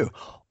choice for you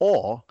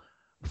or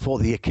for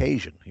the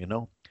occasion,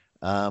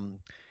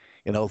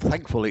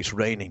 Thankfully it's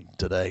raining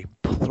today,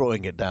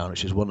 throwing it down,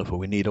 which is wonderful.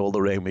 We need all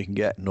the rain we can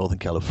get in Northern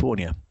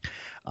California.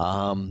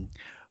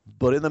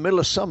 But in the middle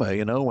of summer,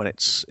 when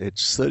it's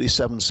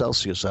 37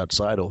 Celsius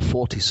outside or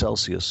 40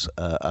 Celsius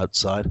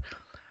outside,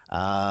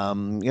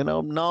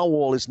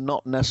 Narwhal is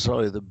not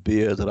necessarily the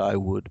beer that I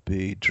would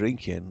be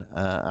drinking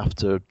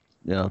after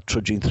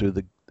trudging through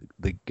the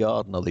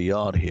garden or the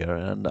yard here,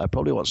 and I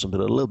probably want something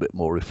a little bit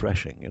more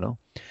refreshing,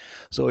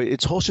 So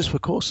it's horses for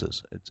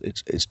courses.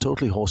 It's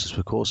totally horses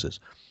for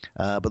courses.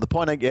 But the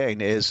point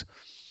again is,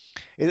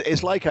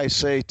 it's like I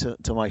say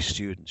to my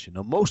students,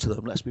 most of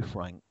them, let's be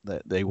frank,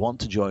 they want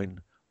to join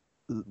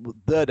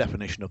their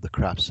definition of the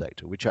craft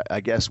sector, which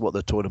I guess what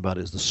they're talking about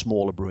is the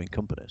smaller brewing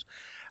companies.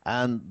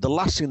 And the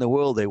last thing in the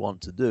world they want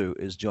to do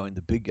is join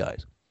the big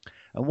guys.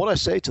 And what I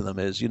say to them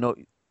is,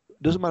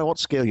 doesn't matter what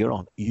scale you're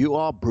on, you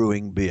are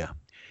brewing beer.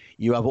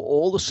 You have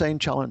all the same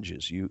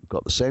challenges. You've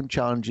got the same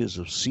challenges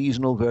of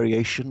seasonal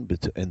variation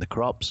in the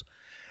crops.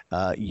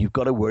 You've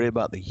got to worry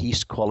about the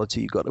yeast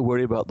quality. You've got to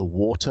worry about the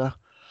water,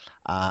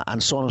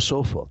 and so on and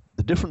so forth.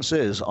 The difference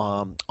is,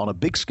 on a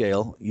big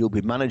scale, you'll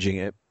be managing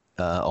it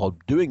or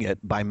doing it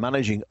by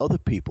managing other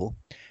people,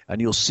 and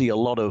you'll see a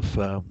lot of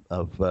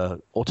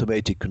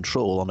automated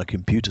control on a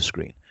computer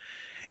screen.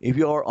 If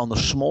you're on the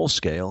small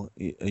scale,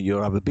 you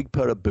have a big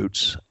pair of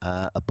boots,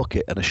 a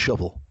bucket, and a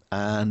shovel,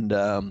 and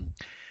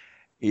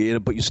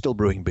but you're still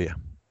brewing beer.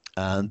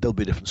 And there'll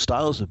be different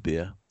styles of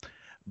beer,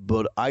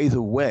 but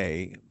either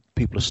way,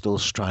 people are still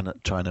trying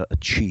to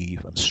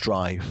achieve and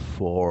strive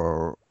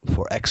for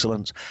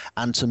excellence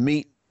and to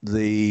meet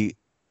the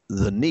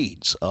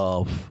needs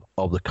of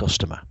the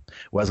customer.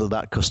 Whether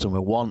that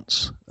customer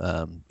wants,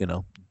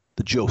 the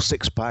Joe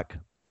six-pack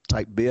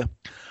type beer,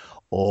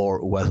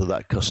 or whether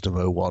that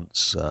customer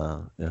wants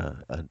a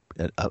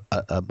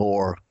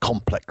more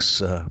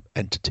complex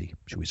entity,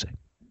 should we say.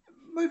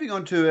 Moving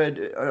on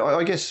to,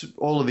 I guess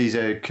all of these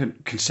are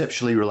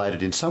conceptually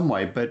related in some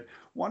way, but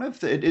one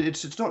of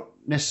it's not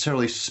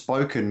necessarily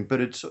spoken,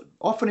 but it's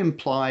often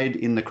implied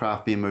in the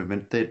craft beer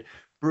movement that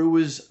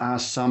brewers are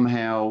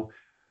somehow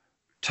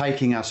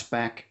taking us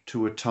back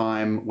to a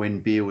time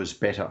when beer was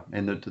better,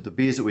 and the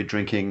beers that we're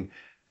drinking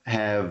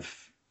have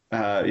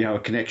a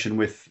connection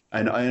with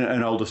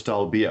an older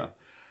style beer.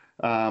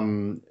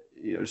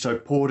 So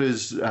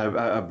porters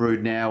are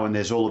brewed now, and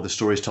there's all of the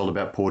stories told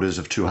about porters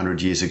of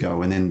 200 years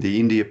ago, and then the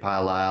India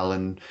Pale Ale,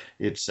 and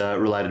it's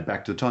related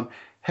back to the time.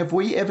 Have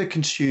we ever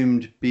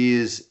consumed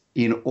beers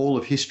in all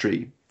of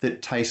history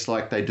that taste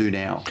like they do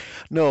now?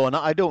 No, and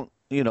I don't.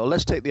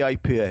 Let's take the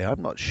IPA.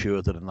 I'm not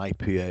sure that an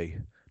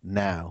IPA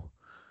now,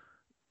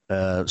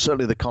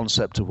 certainly the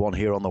concept of one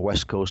here on the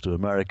west coast of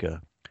America,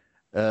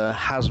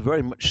 has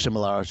very much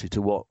similarity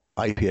to what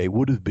IPA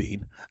would have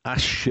been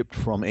as shipped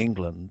from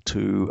England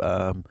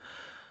to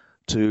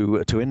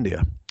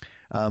India.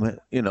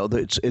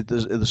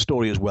 The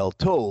story is well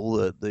told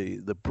that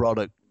the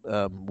product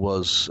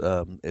was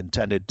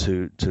intended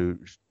to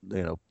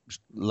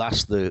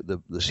last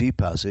the sea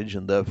passage,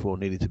 and therefore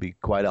needed to be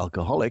quite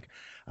alcoholic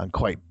and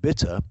quite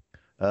bitter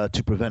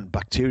to prevent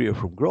bacteria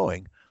from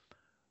growing.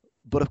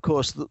 But of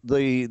course,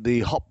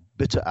 the hop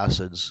bitter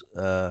acids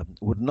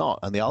would not,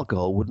 and the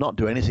alcohol would not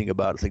do anything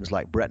about things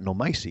like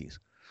Brettanomyces,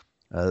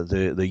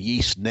 the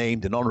yeast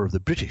named in honor of the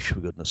British,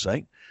 for goodness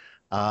sake,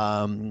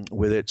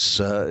 with its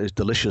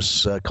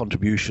delicious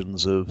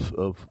contributions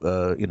of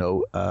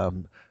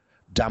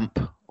damp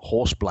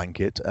horse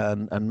blanket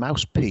and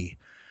mouse pee.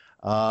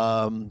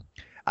 And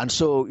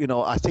so,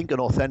 I think an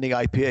authentic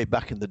IPA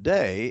back in the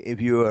day, if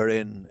you were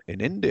in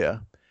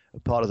India,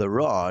 part of the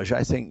Raj,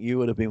 I think you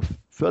would have been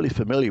fairly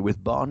familiar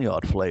with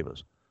barnyard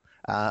flavors.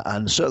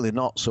 And certainly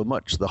not so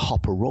much the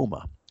hop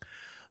aroma.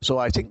 So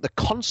I think the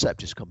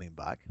concept is coming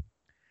back,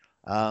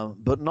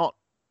 but not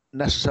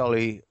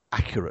necessarily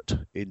accurate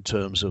in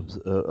terms of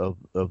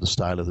the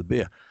style of the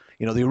beer.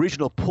 You know, the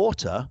original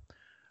porter,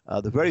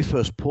 the very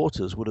first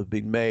porters would have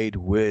been made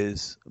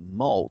with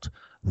malt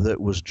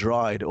that was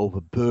dried over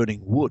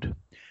burning wood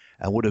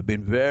and would have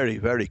been very,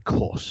 very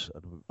coarse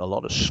and a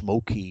lot of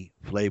smoky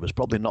flavors.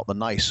 Probably not the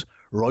nice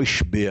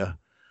Reusch beer.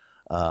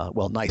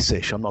 Well,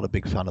 nice-ish. I'm not a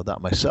big fan of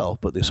that myself,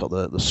 but this sort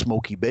of the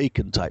smoky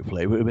bacon type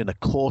flavor would have been a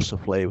coarser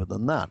flavor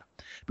than that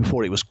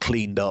before it was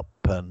cleaned up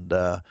and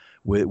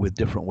with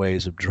different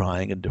ways of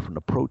drying and different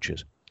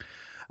approaches.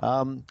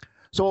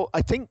 So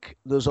I think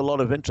there's a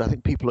lot of interest. I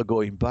think people are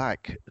going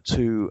back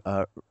to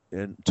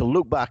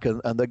look back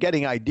and they're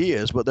getting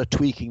ideas, but they're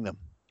tweaking them.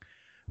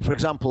 For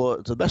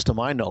example, to the best of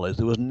my knowledge,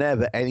 there was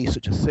never any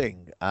such a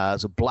thing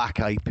as a black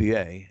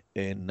IPA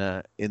in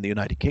the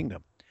United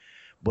Kingdom.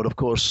 But of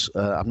course,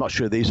 I'm not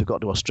sure these have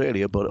got to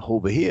Australia, but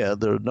over here,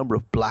 there are a number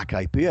of black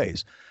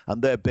IPAs.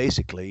 And they're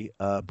basically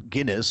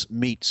Guinness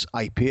meets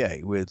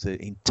IPA with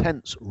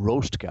intense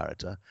roast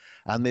character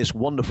and this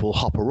wonderful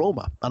hop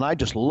aroma. And I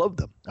just love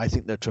them. I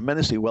think they're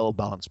tremendously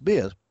well-balanced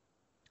beers.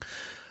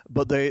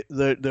 But they're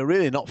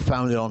really not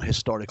founded on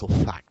historical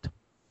fact.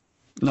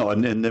 No,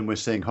 and then we're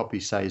seeing hoppy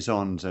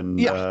saisons and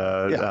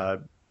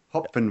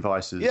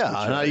Hopfenweisses. Yeah,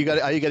 and are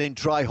you getting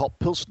dry hop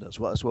pilsners?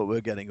 Well, that's what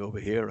we're getting over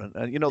here,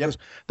 and you know,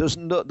 there's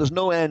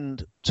no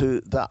end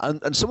to that,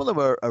 and some of them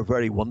are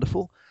very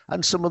wonderful,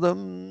 and some of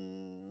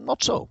them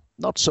not so.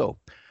 So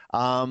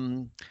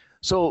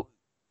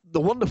the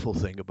wonderful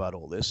thing about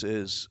all this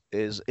is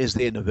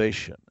the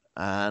innovation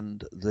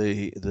and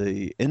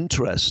the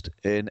interest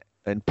in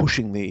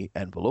pushing the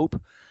envelope.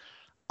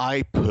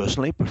 I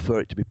personally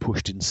prefer it to be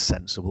pushed in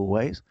sensible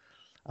ways,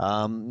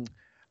 and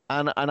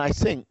I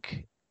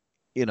think.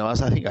 You know,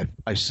 as I think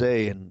I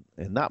say in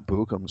that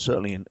book, and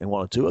certainly in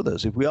one or two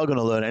others, if we are going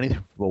to learn anything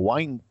from a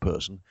wine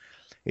person,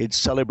 it's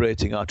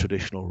celebrating our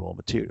traditional raw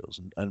materials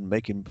and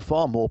making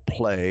far more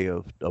play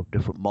of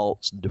different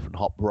malts and different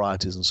hop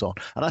varieties and so on.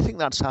 And I think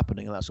that's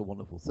happening, and that's a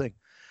wonderful thing.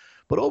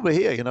 But over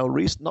here, you know,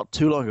 not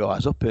too long ago, I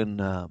was up in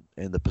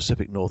the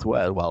Pacific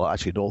Northwest, well,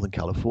 actually Northern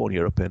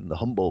California, up in the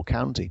Humboldt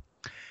County.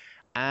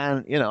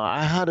 And, you know,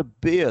 I had a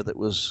beer that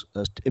was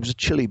a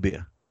chili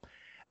beer.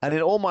 And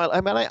in all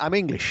I'm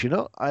English, you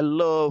know. I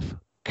love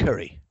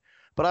curry.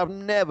 But I've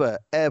never,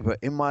 ever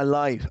in my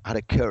life had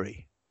a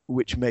curry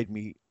which made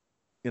me,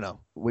 you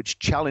know, which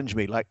challenged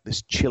me like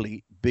this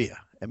chili beer.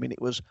 I mean,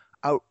 it was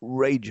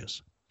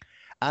outrageous.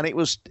 And it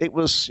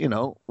was, you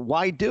know,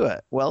 why do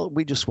it? Well,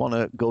 we just want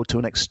to go to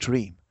an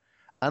extreme.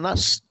 And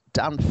that's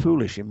damn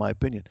foolish, in my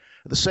opinion.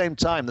 At the same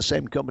time, the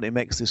same company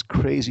makes this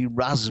crazy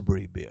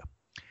raspberry beer.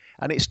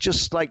 And it's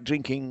just like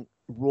drinking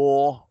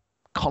raw,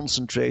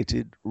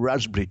 concentrated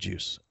raspberry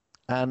juice,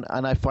 and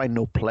I find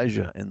no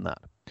pleasure in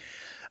that.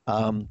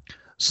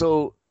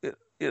 So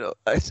you know,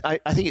 I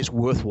think it's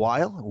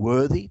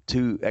worthy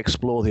to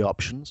explore the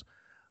options,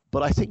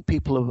 but I think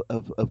people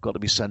have got to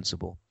be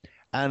sensible,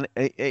 and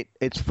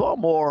it's far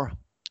more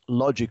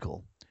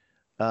logical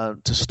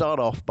to start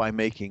off by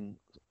making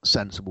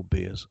sensible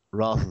beers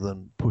rather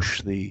than push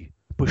to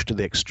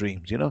the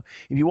extremes. You know,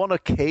 if you want to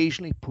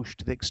occasionally push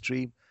to the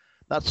extreme,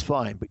 that's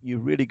fine, but you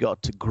really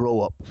got to grow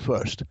up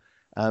first.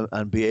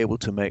 And be able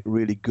to make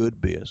really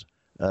good beers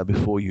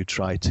before you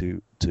try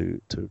to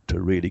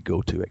really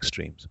go to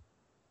extremes.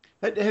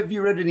 Have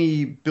you read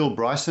any Bill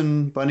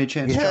Bryson by any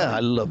chance? Yeah, Charlie? I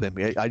love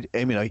him.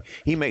 I mean,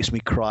 he makes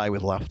me cry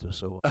with laughter.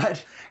 So,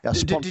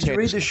 did you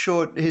read The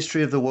Short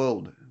History of the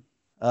World,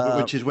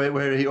 which is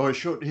where he, or a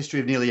short history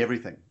of nearly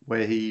everything,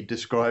 where he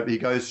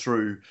goes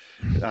through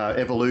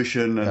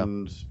evolution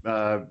and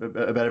about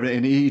everything,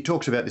 and he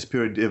talks about this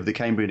period of the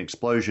Cambrian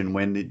explosion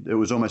when it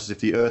was almost as if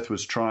the Earth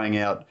was trying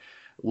out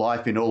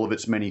life in all of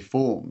its many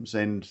forms,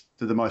 and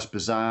the most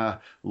bizarre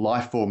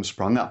life forms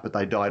sprung up, but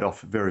they died off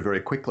very, very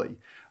quickly.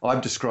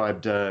 I've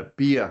described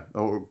beer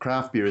or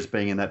craft beer as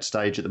being in that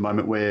stage at the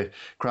moment where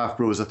craft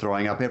brewers are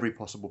throwing up every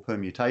possible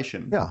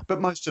permutation. Yeah. But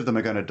most of them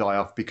are going to die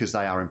off because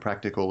they are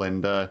impractical,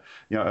 and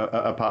you know,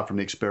 apart from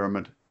the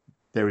experiment,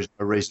 there is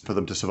no reason for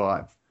them to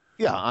survive.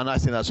 Yeah, and I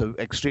think that's an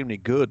extremely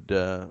good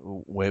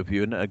way of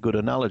viewing it, a good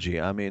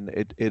analogy. I mean,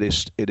 it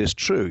is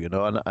true, you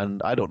know,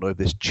 and I don't know if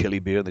this chili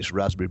beer, this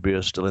raspberry beer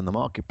is still in the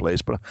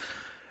marketplace, but,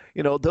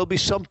 you know, there'll be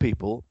some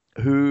people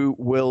who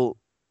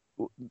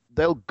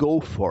they'll go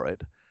for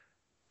it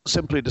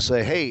simply to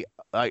say, hey,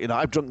 you know,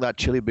 I've drunk that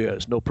chili beer,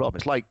 it's no problem.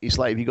 It's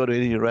like if you go to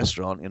any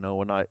restaurant, you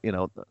know,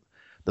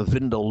 the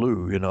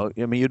Vindaloo, you know,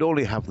 I mean, you'd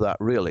only have that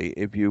really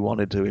if you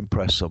wanted to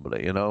impress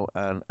somebody, you know,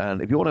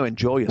 and if you want to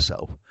enjoy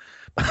yourself,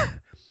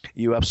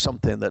 you have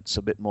something that's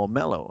a bit more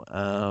mellow,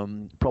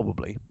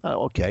 probably.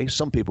 Okay,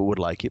 some people would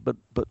like it, but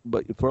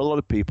for a lot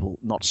of people,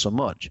 not so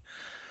much.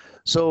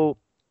 So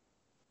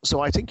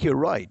I think you're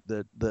right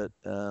that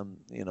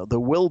you know, there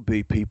will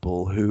be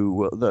people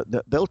who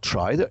they'll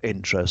try, they're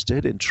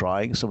interested in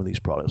trying some of these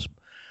products,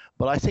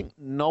 but I think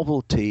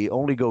novelty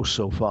only goes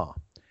so far.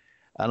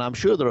 And I'm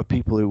sure there are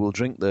people who will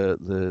drink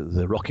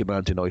the Rocky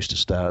Mountain Oyster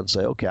Stout and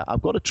say, okay,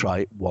 I've got to try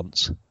it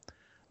once.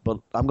 but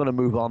I'm going to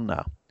move on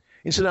now.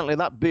 Incidentally,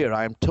 that beer,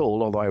 I am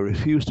told, although I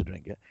refuse to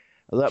drink it,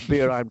 that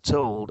beer, I'm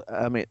told,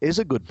 is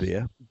a good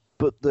beer,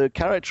 but the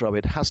character of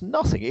it has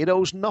nothing. It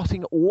owes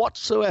nothing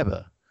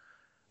whatsoever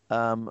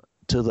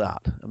to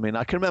that. I mean,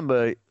 I can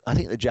remember, I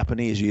think the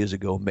Japanese years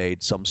ago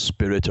made some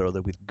spirit or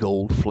other with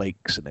gold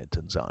flakes in it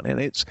and so on.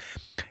 And it's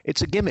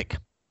a gimmick.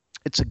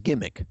 It's a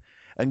gimmick.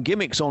 And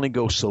gimmicks only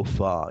go so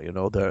far,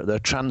 they're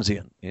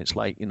transient. It's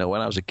like, when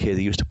I was a kid,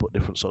 they used to put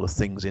different sort of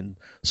things in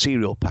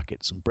cereal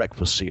packets and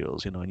breakfast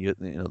cereals, and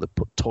they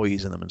put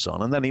toys in them and so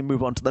on. And then you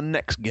move on to the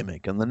next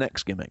gimmick and the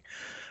next gimmick.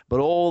 But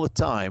all the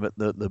time,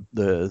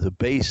 the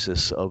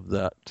basis of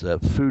that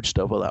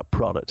foodstuff or that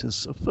product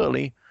is a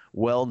fairly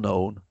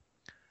well-known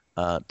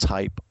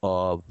type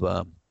of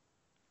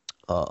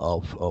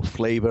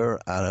flavor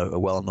and a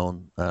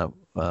well-known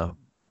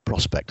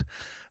prospect,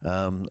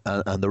 and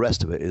the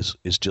rest of it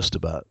is just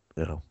about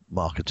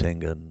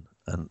marketing and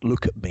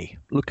look at me,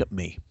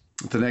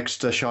 the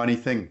next shiny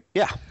thing.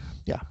 Yeah.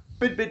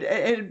 But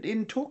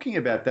in talking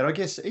about that, I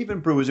guess even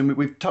brewers, and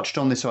we've touched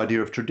on this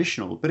idea of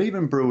traditional, but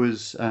even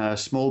brewers,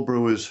 small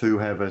brewers who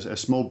have a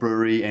small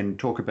brewery and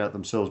talk about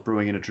themselves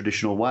brewing in a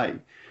traditional way,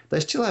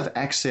 they still have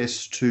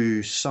access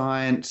to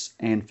science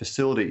and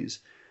facilities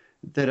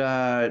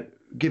that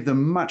give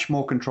them much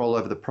more control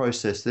over the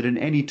process than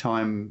at any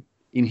time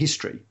in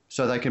history.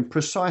 So they can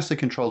precisely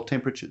control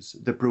temperatures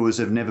that brewers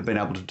have never been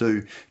able to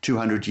do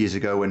 200 years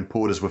ago when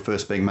porters were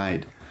first being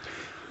made.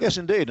 Yes,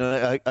 indeed.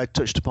 And I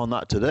touched upon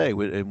that today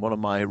in one of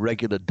my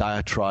regular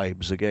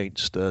diatribes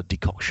against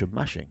decoction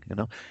mashing.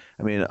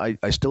 I mean,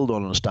 I still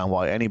don't understand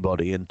why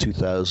anybody in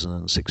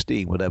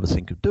 2016 would ever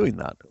think of doing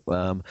that.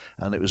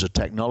 And it was a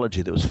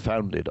technology that was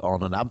founded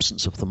on an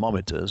absence of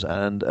thermometers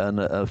and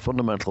a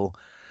fundamental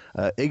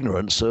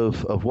ignorance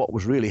of what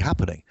was really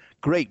happening.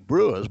 Great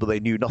brewers, but they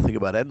knew nothing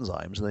about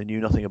enzymes and they knew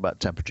nothing about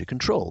temperature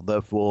control.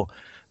 Therefore,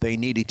 they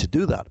needed to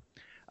do that.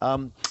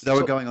 They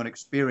were going on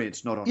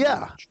experience, not on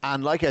knowledge.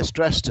 And like I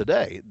stressed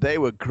today, they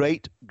were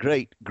great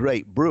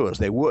brewers.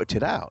 They worked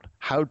it out,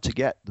 how to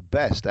get the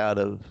best out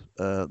of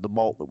the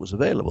malt that was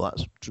available.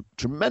 That's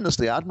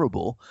tremendously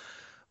admirable.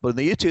 But in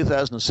the year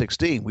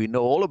 2016, we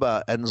know all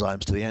about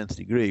enzymes to the nth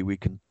degree. We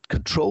can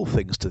control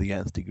things to the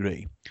nth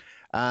degree.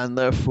 And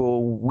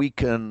therefore, we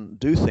can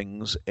do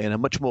things in a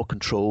much more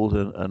controlled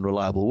and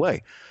reliable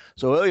way.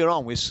 So earlier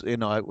on,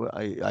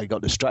 I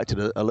got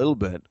distracted a little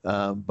bit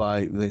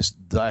by this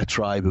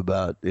diatribe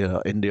about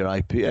India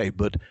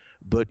IPA.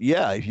 But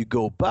yeah, if you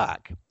go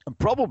back, and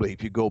probably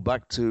if you go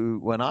back to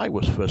when I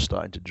was first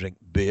starting to drink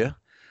beer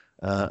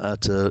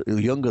at a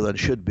younger than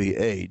should be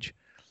age,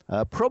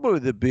 probably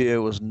the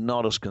beer was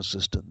not as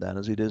consistent then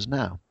as it is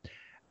now.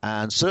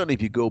 And certainly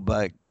if you go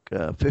back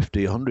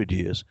 50, 100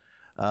 years,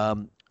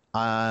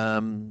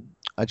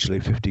 actually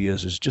 50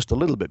 years is just a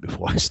little bit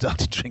before I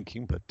started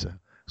drinking, but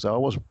so I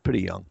was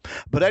pretty young.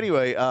 But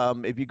anyway,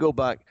 if you go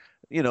back,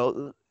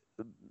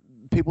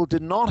 people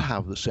did not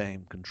have the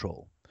same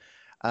control.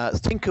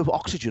 Think of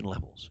oxygen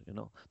levels.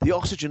 The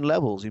oxygen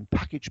levels in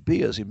packaged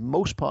beers in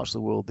most parts of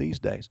the world these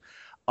days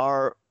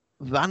are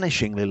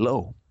vanishingly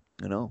low.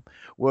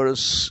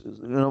 Whereas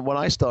when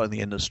I started in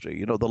the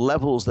industry, the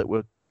levels that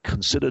were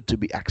considered to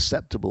be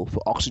acceptable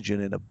for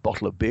oxygen in a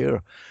bottle of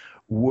beer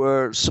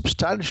were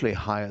substantially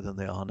higher than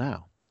they are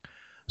now.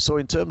 So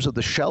in terms of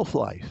the shelf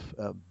life,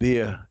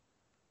 beer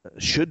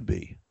should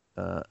be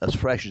as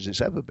fresh as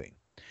it's ever been.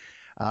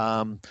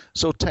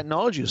 So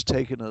technology has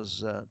taken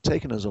us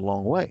a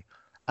long way,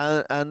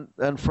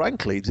 and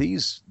frankly,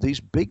 these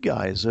big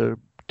guys are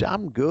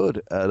damn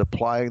good at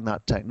applying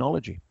that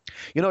technology.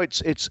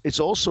 It's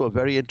also a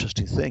very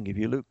interesting thing if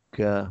you look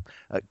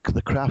at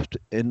the craft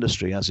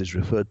industry as is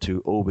referred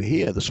to over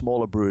here, the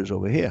smaller brewers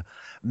over here.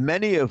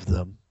 Many of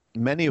them,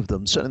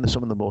 certainly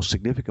some of the most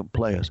significant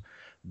players,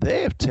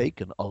 they have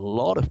taken a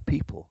lot of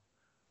people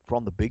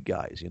from the big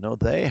guys.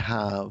 They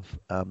have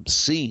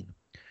seen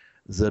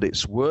that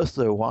it's worth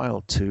their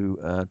while to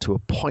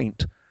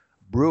appoint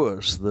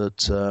brewers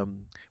that,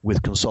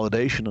 with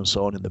consolidation and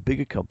so on in the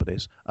bigger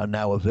companies, are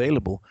now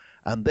available,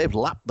 and they've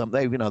lapped them.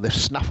 They've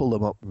snaffled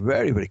them up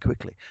very, very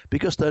quickly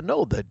because they're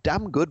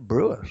damn good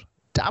brewers,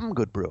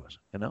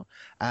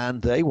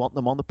 and they want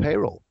them on the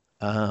payroll.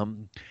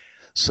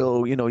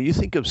 So, you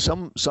think of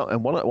some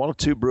and one or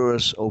two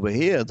brewers over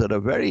here that are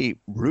very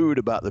rude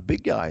about the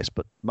big guys,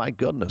 but my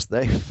goodness,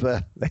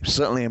 they've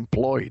certainly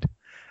employed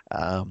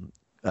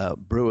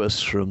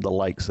brewers from the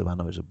likes of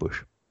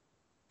Anheuser-Busch.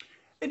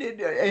 And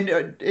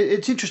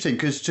it's interesting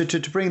because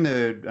to bring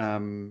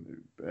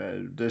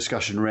the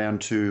discussion around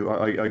to,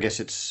 I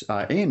guess, its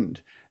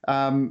end,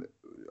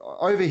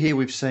 over here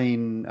we've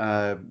seen,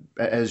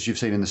 as you've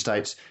seen in the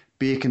States,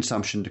 beer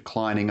consumption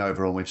declining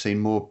overall. We've seen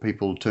more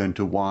people turn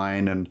to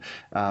wine, and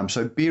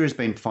so beer has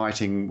been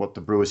fighting what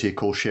the brewers here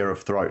call share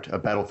of throat, a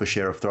battle for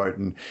share of throat,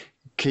 and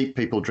keep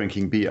people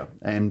drinking beer.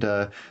 And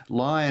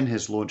Lion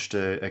has launched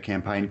a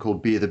campaign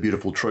called Beer the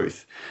Beautiful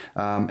Truth,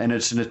 and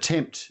it's an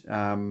attempt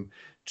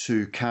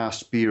to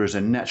cast beer as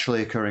a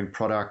naturally occurring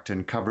product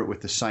and cover it with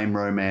the same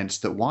romance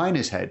that wine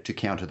has had to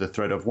counter the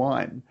threat of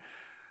wine.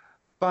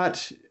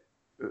 But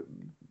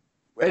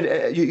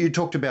You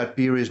talked about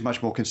beer is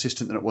much more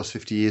consistent than it was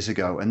 50 years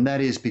ago, and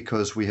that is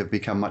because we have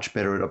become much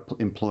better at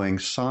employing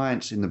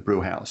science in the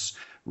brew house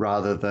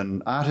rather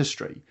than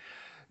artistry.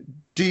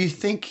 Do you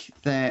think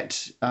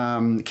that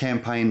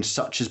campaigns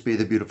such as Beer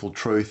the Beautiful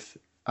Truth,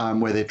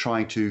 where they're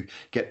trying to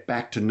get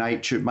back to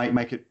nature,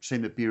 make it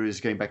seem that beer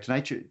is getting back to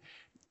nature,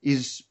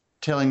 is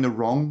telling the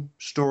wrong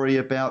story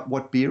about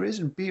what beer is?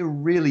 And beer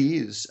really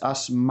is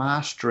us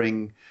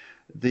mastering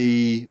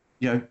the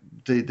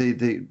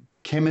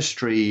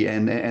chemistry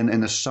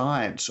and the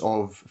science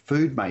of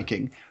food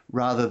making,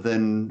 rather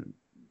than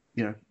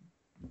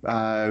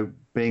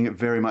being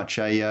very much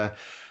a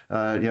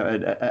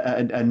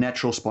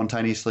natural,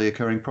 spontaneously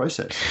occurring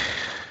process.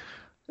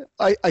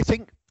 I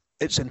think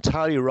it's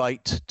entirely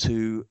right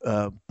to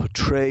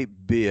portray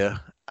beer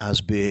as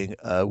being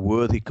a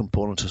worthy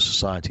component of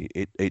society.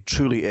 It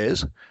truly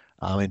is.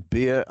 I mean,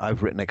 beer,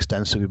 I've written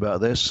extensively about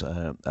this,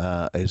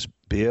 is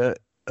beer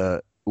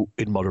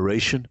in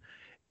moderation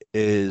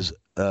is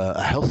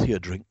a healthier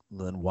drink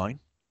than wine.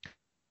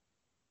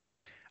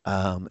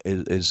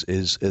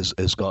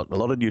 Is got a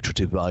lot of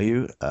nutritive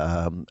value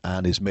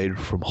and is made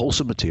from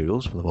wholesome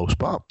materials for the most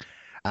part.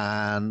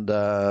 And,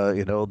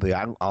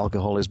 the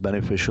alcohol is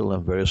beneficial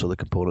and various other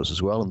components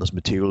as well. And there's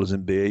materials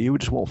in beer. You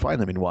just won't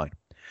find them in wine.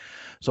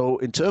 So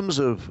in terms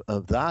of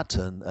that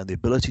and the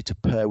ability to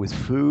pair with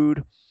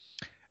food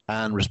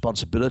and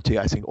responsibility,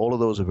 I think all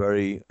of those are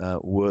very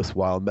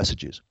worthwhile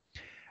messages.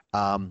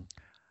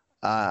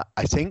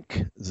 I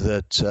think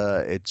that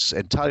it's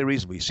entirely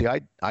reasonable. You see,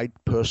 I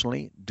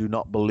personally do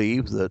not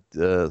believe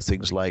that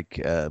things like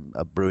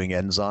a brewing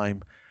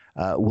enzyme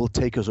will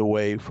take us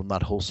away from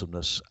that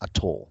wholesomeness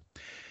at all.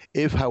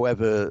 If,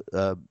 however,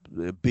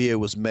 beer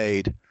was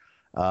made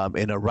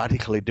in a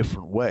radically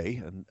different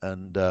way,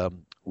 and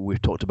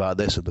we've talked about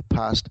this in the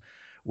past,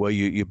 where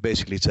you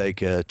basically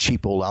take a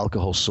cheap old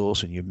alcohol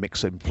source and you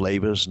mix in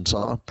flavors and so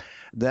on,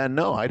 then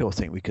no, I don't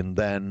think we can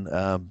then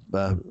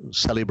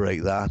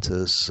celebrate that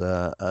as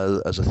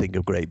a thing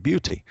of great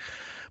beauty.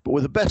 But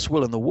with the best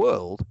will in the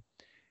world,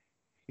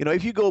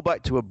 if you go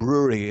back to a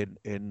brewery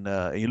in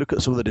you look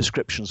at some of the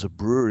descriptions of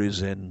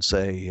breweries in,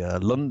 say,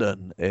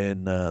 London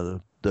in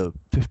the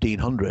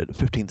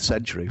 15th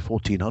century,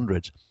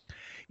 1400s,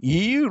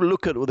 you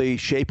look at the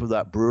shape of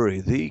that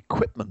brewery, the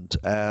equipment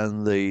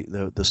and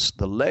the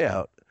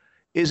layout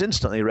is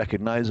instantly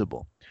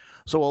recognizable.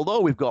 So although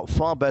we've got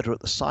far better at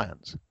the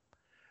science,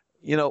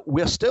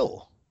 we're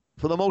still,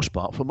 for the most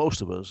part, for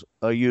most of us,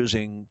 are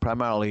using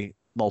primarily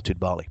malted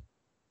barley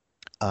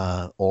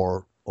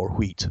or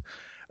wheat.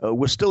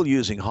 We're still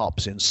using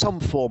hops in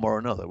some form or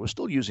another. We're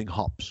still using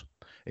hops.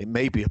 It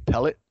may be a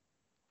pellet.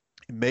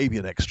 It may be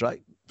an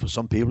extract. For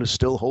some people, it's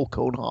still whole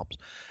cone hops.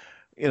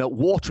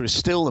 Water is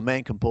still the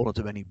main component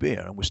of any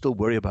beer, and we still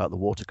worry about the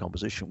water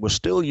composition. We're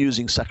still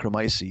using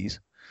Saccharomyces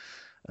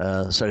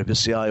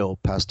cerevisiae or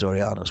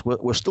Pastorianus.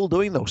 We're still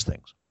doing those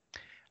things.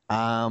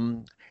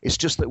 It's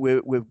just that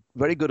we're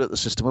very good at the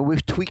system, and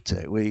we've tweaked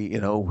it. We've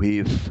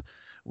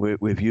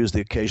used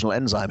the occasional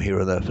enzyme here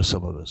or there for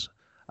some of us.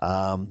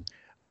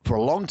 For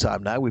a long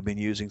time now, we've been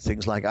using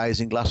things like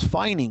isinglass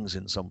finings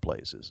in some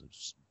places.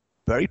 It's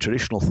a very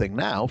traditional thing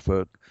now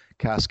for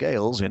cask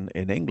ales in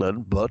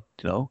England, but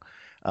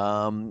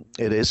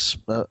it is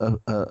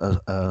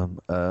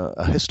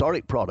a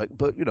historic product.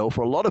 But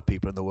for a lot of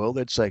people in the world,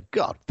 they'd say,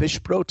 "God,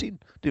 fish protein?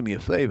 Do me a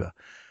favor."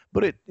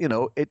 But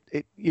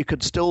you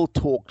could still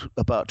talk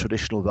about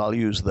traditional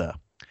values there.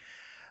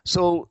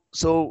 So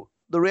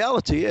the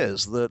reality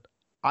is that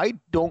I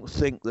don't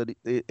think that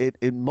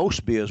in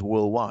most beers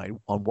worldwide,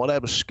 on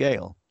whatever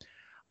scale,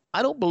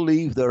 I don't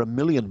believe they're a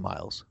million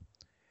miles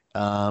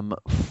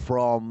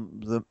from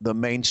the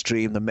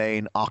mainstream, the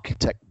main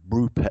architect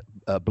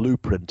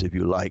blueprint, if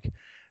you like,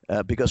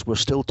 because we're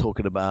still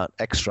talking about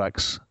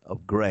extracts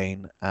of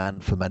grain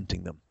and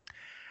fermenting them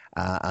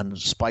and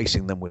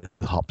spicing them with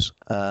hops.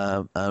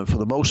 And for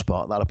the most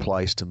part, that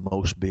applies to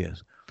most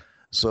beers.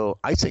 So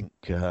I think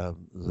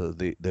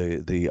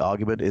the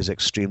argument is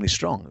extremely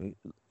strong.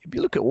 If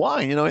you look at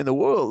wine, in the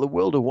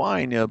world of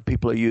wine,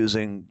 people are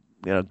using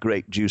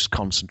grape juice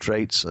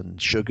concentrates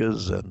and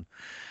sugars and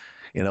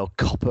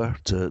copper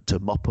to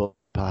mop up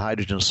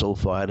hydrogen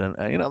sulfide, and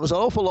there's an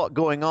awful lot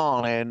going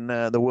on in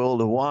the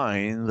world of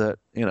wine that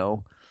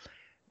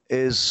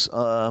is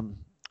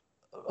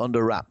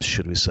under wraps,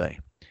 should we say?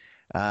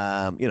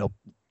 Over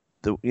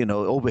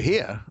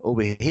here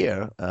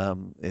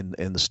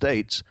in the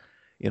States,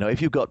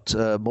 if you've got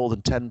more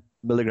than 10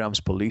 milligrams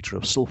per liter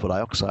of sulfur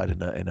dioxide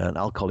in an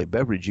alcoholic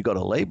beverage, you've got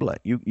to label it.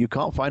 You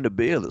can't find a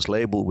beer that's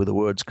labeled with the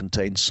words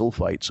contains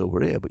sulfites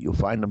over here, but you'll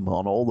find them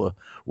on all the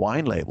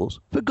wine labels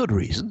for good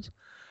reasons.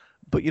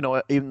 But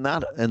even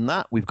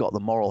that we've got the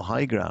moral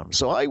high ground.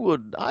 So I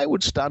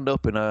would stand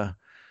up in and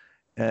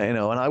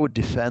I would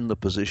defend the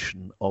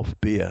position of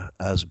beer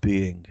as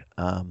being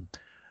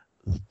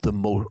the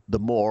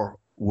more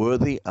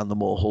worthy and the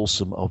more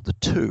wholesome of the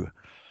two.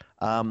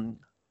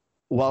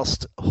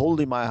 Whilst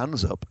holding my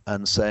hands up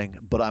and saying,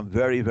 but I'm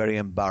very, very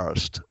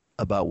embarrassed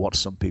about what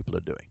some people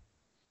are doing.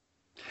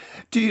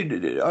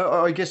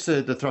 I guess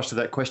the thrust of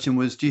that question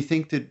was, do you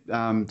think that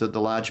that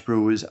the large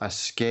brewers are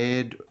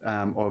scared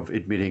of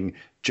admitting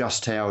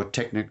just how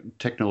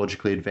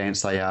technologically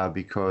advanced they are,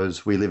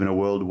 because we live in a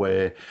world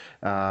where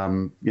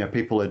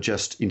people are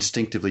just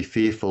instinctively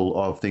fearful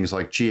of things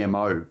like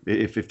GMO.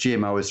 If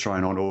GMO is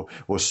thrown on,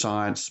 or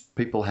science,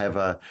 people have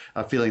a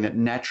feeling that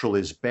natural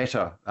is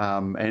better,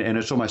 and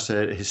it's almost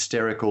a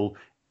hysterical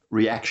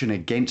reaction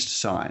against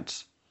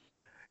science.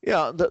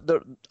 Yeah,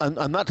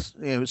 and that's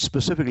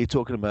specifically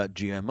talking about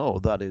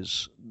GMO. That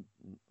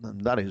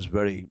is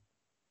very,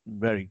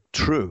 very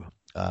true.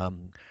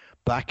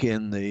 Back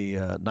in the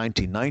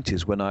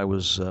 1990s, when I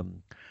was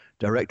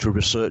director of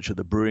research at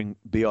the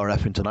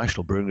BRF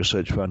International, Brewing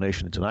Research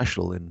Foundation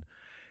International in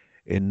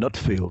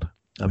Nutfield,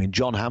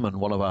 John Hammond,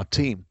 one of our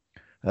team,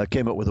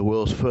 came up with the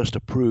world's first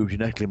approved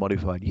genetically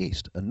modified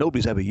yeast, and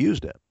nobody's ever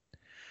used it.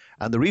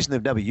 And the reason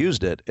they've never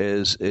used it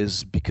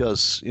is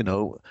because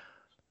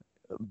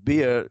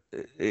beer,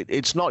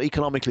 it's not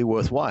economically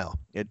worthwhile.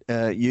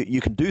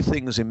 You can do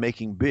things in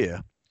making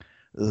beer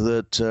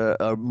that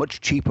are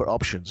much cheaper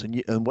options,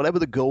 and whatever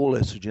the goal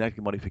is for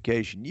genetic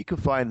modification, you can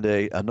find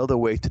another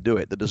way to do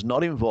it that does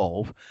not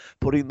involve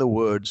putting the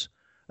words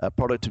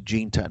product of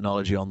gene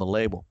technology on the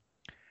label.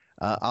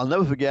 I'll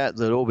never forget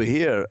that over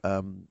here,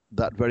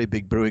 that very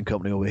big brewing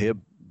company over here,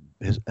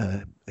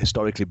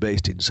 historically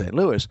based in St.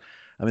 Louis,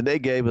 they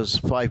gave us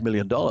 $5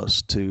 million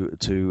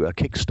to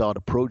kickstart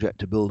a project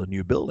to build a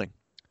new building.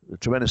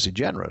 Tremendously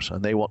generous,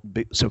 and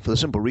so for the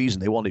simple reason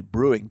they wanted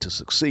brewing to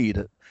succeed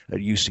at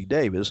UC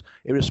Davis,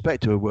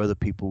 irrespective of where the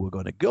people were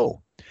going to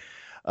go.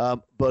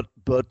 But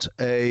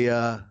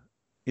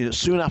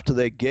soon after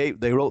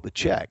they wrote the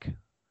check,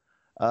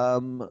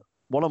 one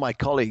of my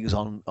colleagues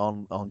on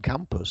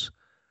campus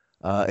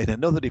in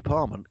another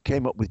department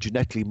came up with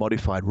genetically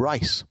modified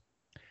rice,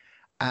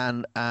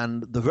 and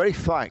the very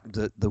fact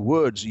that the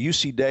words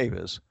UC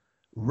Davis,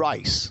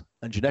 rice,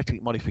 and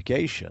genetic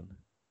modification.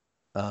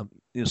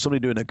 Somebody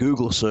doing a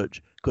Google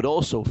search could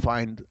also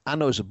find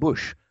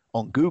Anheuser-Busch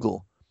on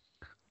Google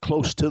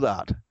close to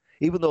that,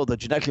 even though the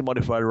genetically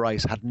modified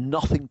rice had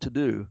nothing to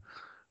do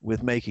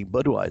with making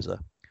Budweiser.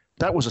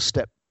 That was a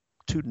step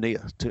too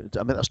near.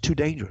 That's too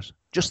dangerous.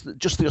 Just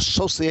the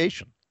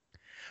association,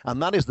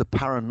 and that is the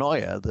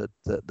paranoia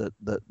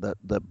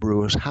that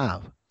brewers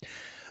have.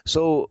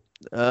 So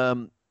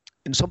in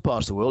some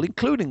parts of the world,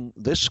 including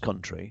this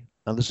country,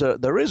 and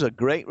there is a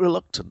great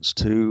reluctance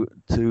to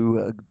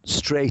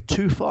stray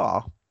too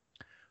far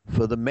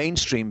for the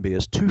mainstream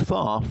beers, too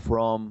far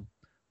from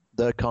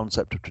their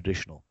concept of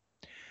traditional.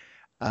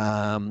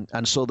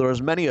 And so there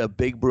is many a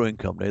big brewing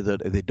company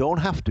that if they don't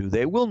have to,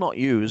 they will not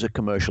use a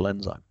commercial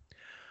enzyme.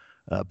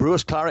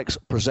 Brewers Clarix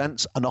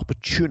presents an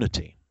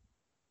opportunity.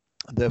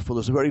 Therefore,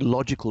 there's a very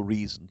logical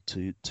reason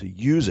to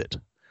use it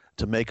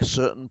to make a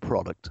certain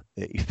product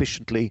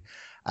efficiently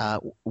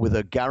with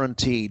a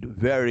guaranteed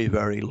very,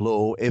 very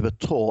low, if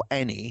at all,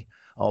 any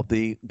of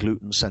the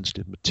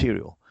gluten-sensitive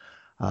material.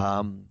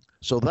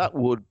 So that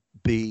would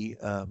be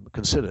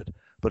considered.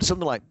 But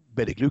something like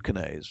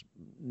beta-glucanase,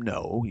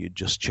 no, you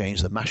just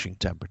change the mashing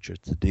temperature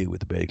to deal with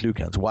the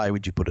beta-glucans. Why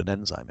would you put an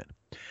enzyme in?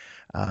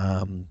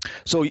 There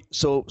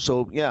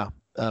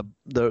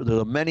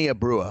are many a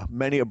brewer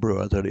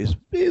that is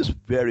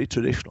very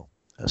traditional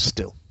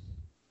still.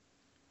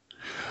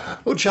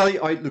 Well, Charlie,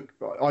 I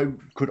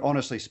could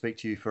honestly speak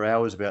to you for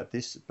hours about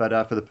this, but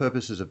for the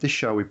purposes of this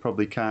show, we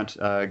probably can't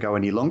go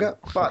any longer.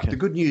 But The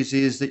good news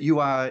is that you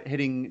are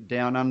heading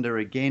down under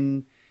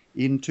again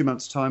in 2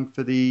 months' time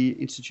for the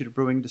Institute of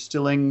Brewing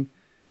Distilling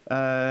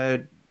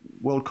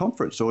World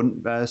Conference, or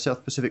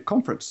South Pacific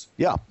Conference.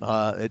 Yeah,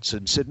 it's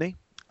in Sydney,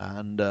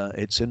 and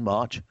it's in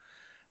March.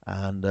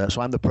 And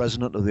so I'm the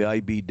president of the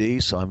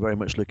IBD, so I'm very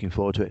much looking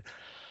forward to it.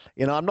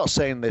 I'm not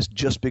saying this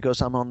just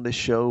because I'm on this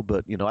show,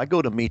 but I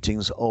go to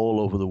meetings all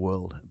over the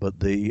world. But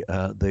the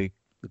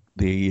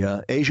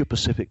Asia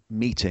Pacific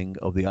meeting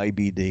of the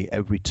IBD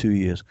every 2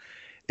 years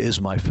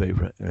is my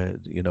favorite.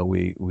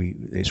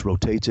 It's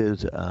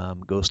rotated,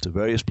 goes to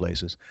various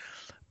places,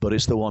 but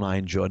it's the one I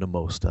enjoy the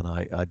most, and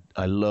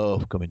I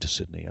love coming to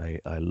Sydney.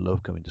 I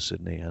love coming to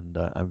Sydney, and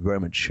I'm very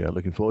much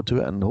looking forward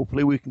to it. And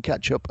hopefully we can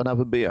catch up and have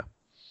a beer.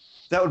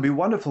 That would be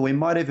wonderful. We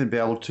might even be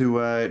able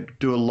to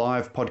do a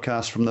live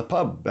podcast from the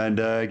pub and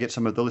get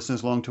some of the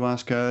listeners along to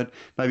ask,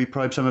 maybe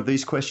probe some of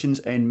these questions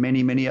and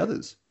many, many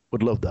others.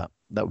 Would love that.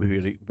 That would be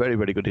really very,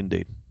 very good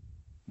indeed.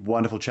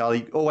 Wonderful,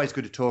 Charlie. Always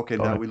good to talk,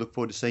 and we look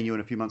forward to seeing you in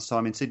a few months'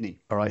 time in Sydney.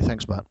 All right.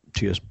 Thanks, Matt.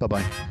 Cheers.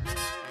 Bye-bye.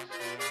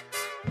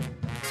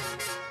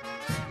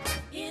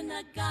 In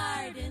a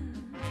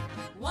garden,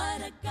 what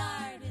a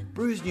garden.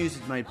 Brews News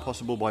is made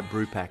possible by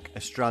Brewpack,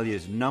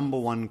 Australia's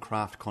 #1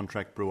 craft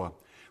contract brewer.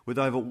 With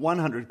over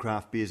 100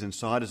 craft beers and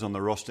ciders on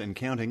the roster and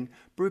counting,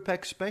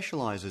 Brewpack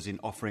specialises in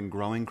offering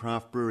growing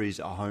craft breweries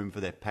a home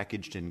for their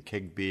packaged and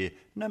kegged beer,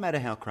 no matter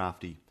how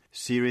crafty.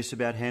 Serious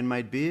about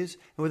handmade beers,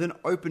 and with an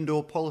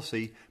open-door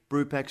policy,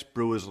 Brewpack's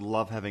brewers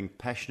love having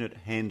passionate,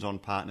 hands-on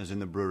partners in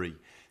the brewery.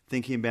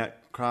 Thinking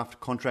about craft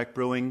contract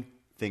brewing?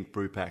 Think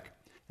Brewpack.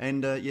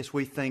 And yes,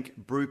 we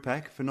thank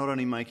Brewpack for not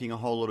only making a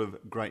whole lot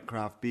of great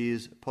craft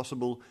beers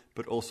possible,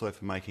 but also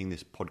for making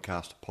this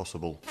podcast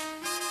possible.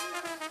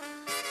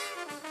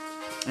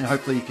 And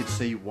hopefully you can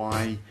see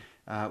why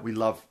we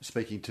love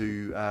speaking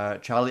to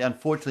Charlie.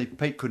 Unfortunately,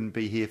 Pete couldn't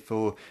be here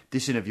for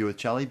this interview with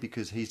Charlie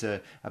because he's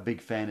a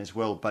big fan as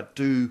well. But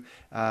do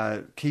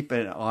keep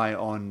an eye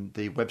on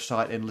the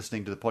website and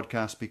listening to the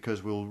podcast,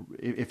 because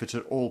if it's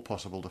at all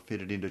possible to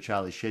fit it into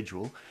Charlie's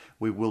schedule,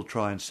 we will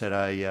try and set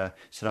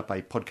up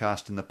a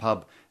podcast in the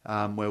pub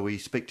where we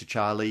speak to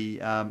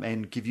Charlie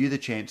and give you the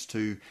chance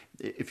to,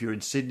 if you're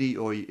in Sydney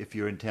or if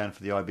you're in town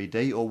for the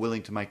IBD or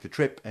willing to make the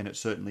trip, and it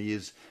certainly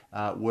is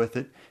worth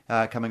it,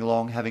 coming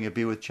along, having a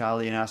beer with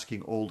Charlie and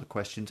asking all the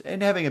questions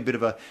and having a bit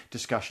of a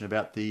discussion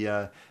about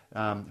the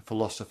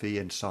philosophy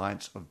and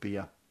science of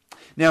beer.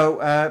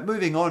 Now,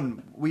 moving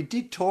on, we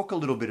did talk a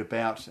little bit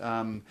about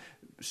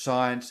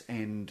science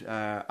and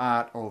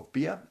art of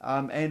beer,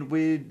 and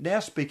we're now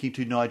speaking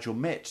to Nigel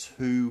Metz,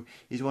 who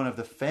is one of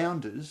the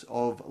founders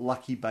of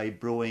Lucky Bay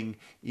Brewing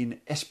in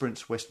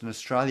Esperance, Western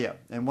Australia.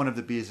 And one of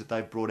the beers that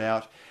they've brought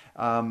out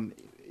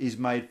is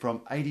made from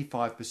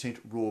 85%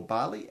 raw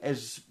barley.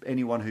 As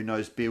anyone who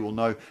knows beer will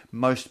know,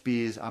 most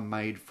beers are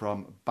made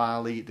from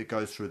barley that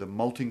goes through the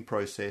malting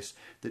process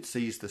that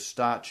sees the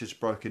starches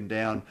broken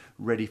down,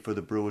 ready for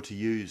the brewer to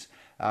use.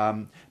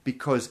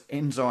 Because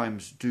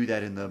enzymes do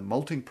that in the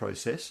malting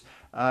process,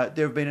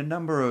 there have been a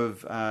number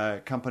of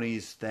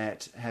companies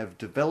that have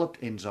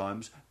developed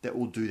enzymes that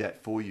will do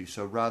that for you.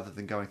 So rather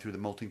than going through the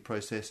malting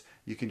process,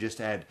 you can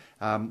just add.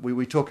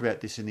 We talk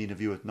about this in the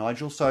interview with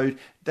Nigel. So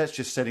that's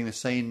just setting the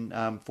scene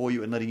for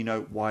you and letting you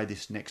know why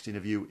this next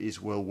interview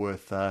is well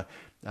worth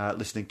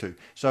listening to.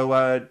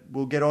 So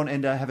we'll get on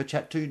and have a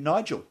chat to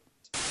Nigel.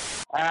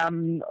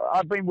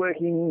 I've been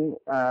working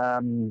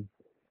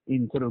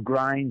in sort of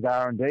grains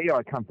R&D.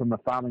 I come from a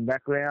farming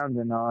background,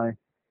 and I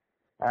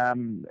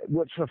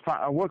worked for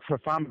a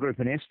farmer group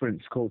in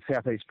Esperance called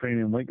Southeast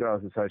Premium Wheat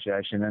Growers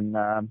Association,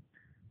 and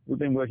we've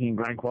been working in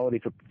grain quality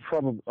for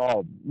probably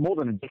more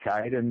than a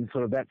decade, and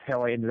sort of that's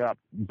how I ended up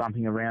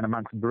bumping around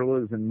amongst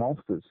brewers and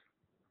maltsters.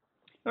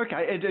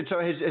 Okay, and so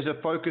has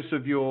a focus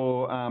of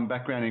your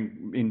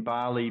background in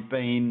barley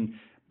been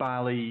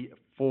barley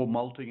for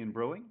malting and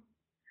brewing?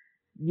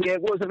 Yeah,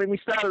 it was. I mean, we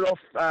started off,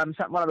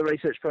 one of the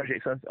research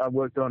projects I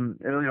worked on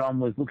earlier on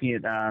was looking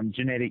at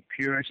genetic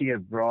purity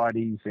of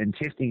varieties and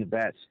testing of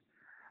that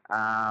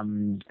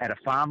at a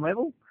farm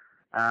level.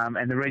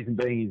 And the reason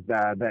being is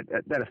that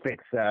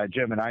affects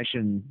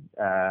germination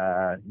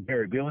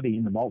variability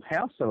in the malt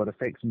house, so it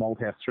affects malt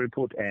house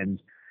throughput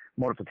and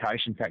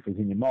modification factors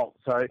in your malt.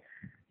 So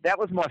that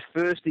was my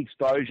first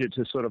exposure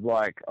to sort of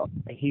like,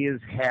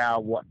 here's how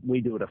what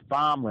we do at a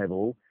farm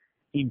level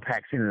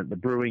impacts in at the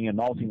brewing and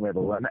malting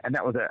level, and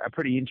that was a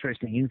pretty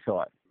interesting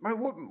insight.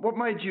 What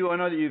made you? I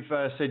know that you've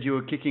said you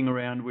were kicking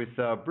around with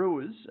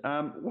brewers.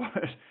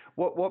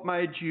 What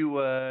made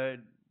you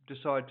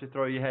decide to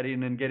throw your hat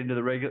in and get into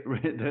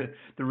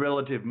the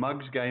relative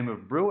mugs game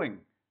of brewing?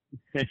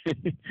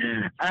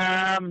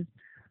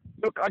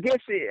 Look, I guess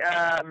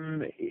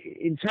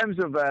in terms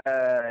of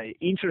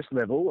interest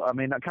level, I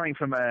mean, coming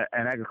from an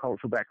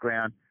agricultural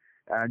background,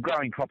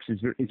 growing crops is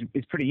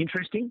pretty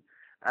interesting.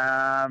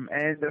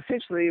 And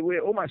essentially,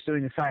 we're almost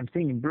doing the same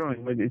thing in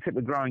brewing, except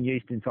we're growing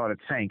yeast inside a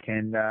tank.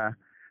 And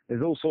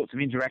there's all sorts of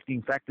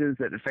interacting factors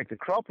that affect the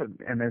crop,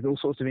 and there's all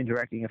sorts of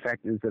interacting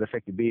factors that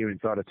affect the beer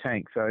inside a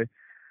tank. So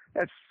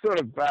that's sort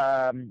of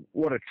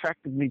what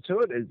attracted me to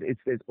it.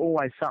 There's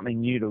always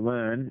something new to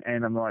learn,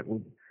 and I'm like,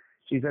 well,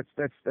 geez,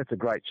 that's a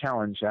great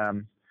challenge.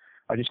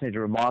 I just need to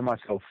remind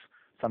myself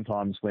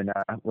sometimes when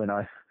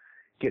I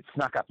get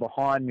snuck up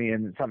behind me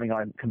and something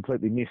I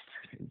completely missed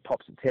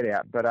pops its head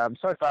out. But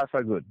so far,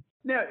 so good.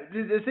 Now,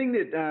 the thing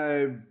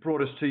that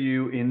brought us to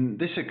you on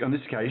this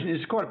occasion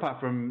is quite apart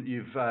from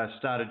you've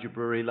started your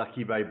brewery,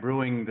 Lucky Bay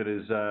Brewing, that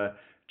has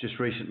just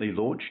recently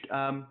launched.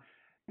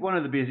 One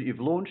of the beers that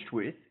you've launched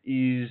with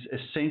is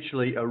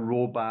essentially a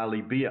raw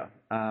barley beer.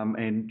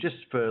 And just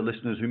for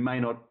listeners who may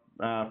not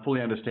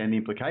fully understand the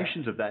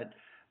implications of that,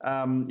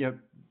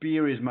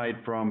 beer is made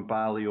from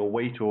barley or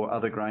wheat or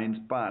other grains,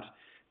 but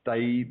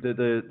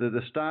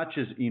the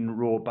starches in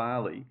raw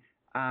barley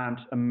aren't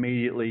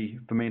immediately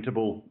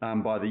fermentable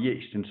by the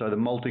yeast, and so the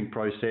malting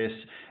process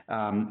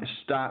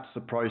starts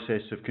the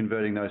process of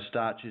converting those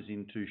starches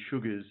into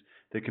sugars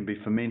that can be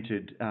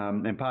fermented,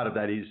 and part of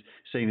that is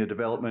seeing the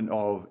development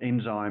of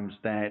enzymes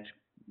that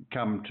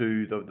come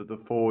to the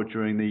fore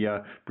during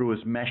the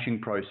brewer's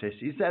mashing process.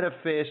 Is that a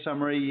fair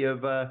summary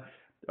of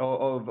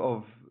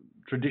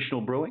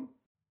traditional brewing?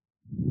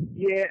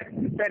 Yeah,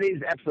 that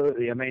is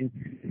absolutely. I mean,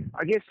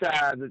 I guess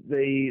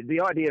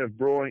the idea of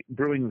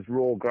brewing with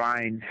raw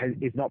grain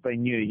is not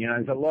been new. You know,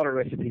 there's a lot of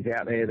recipes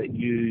out there that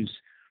use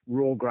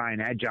raw grain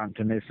adjunct,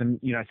 and there's some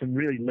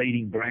really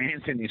leading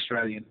brands in the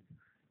Australian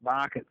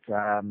markets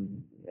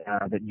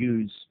that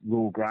use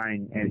raw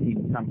grain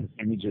in some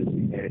percentages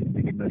in their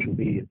commercial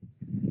beers.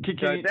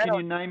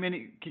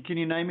 Can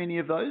you name any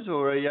of those,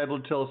 or are you able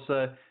to tell us?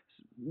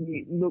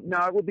 Look, no,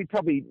 it would be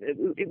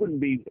it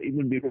wouldn't be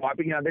right.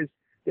 But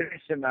there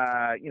is some,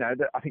 I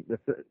think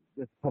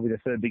probably the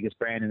third biggest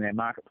brand in their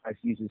marketplace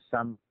uses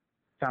some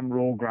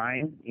raw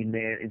grain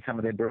in some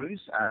of their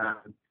brews,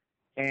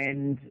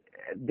 and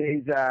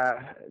there's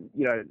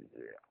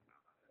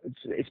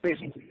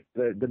especially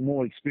the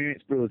more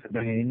experienced brewers have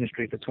been in the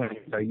industry for 20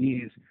 or so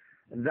years.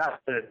 Thus,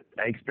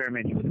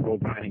 experimenting with raw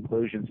grain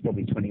inclusions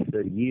probably 20 or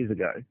 30 years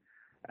ago,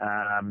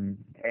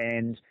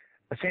 and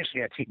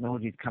essentially our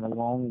technology's come a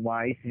long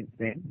way since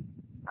then.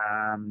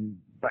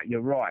 But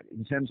you're right,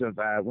 in terms of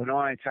when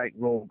I take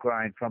raw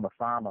grain from a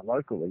farmer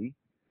locally,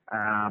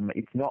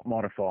 it's not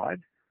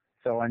modified,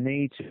 so I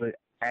need to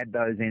add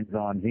those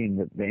enzymes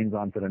in, the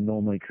enzymes that are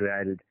normally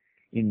created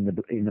in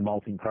the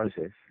malting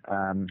process.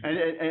 And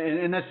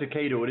that's the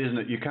key to it, isn't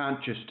it? You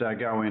can't just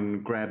go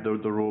and grab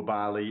the raw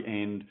barley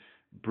and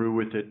brew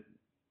with it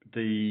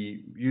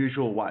the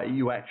usual way.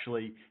 You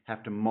actually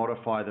have to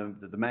modify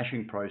the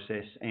mashing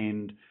process,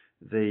 and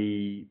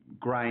the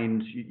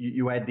grains,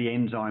 you add the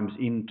enzymes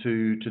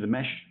into the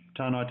mash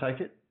tun, I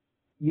take it?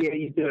 Yeah,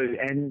 you do,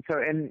 and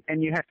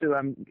you have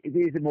to. It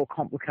is a more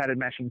complicated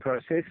mashing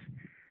process,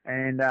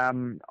 and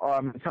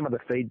some of the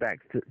feedback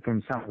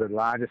from some of the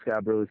larger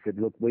scale brewers said,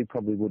 look, we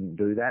probably wouldn't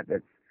do that.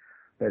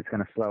 That's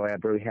going to slow our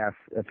brew house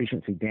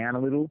efficiency down a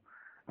little.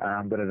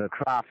 But at a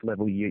craft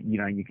level, you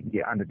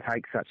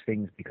undertake such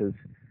things because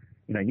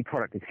your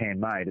product is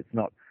handmade. It's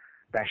not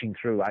bashing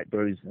through 8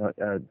 brews,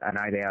 an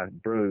 8-hour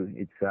brew.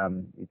 It's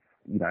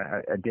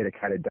a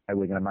dedicated day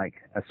we're going to make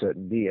a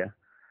certain beer.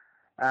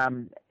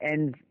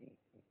 And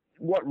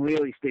what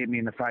really stared me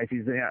in the face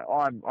is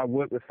I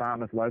work with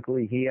farmers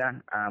locally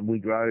here. We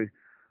grow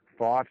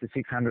 500,000 to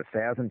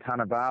 600,000 tonne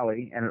of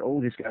barley, and it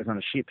all just goes on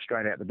a ship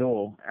straight out the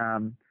door.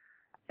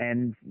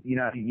 And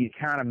you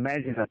can't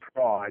imagine the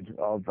pride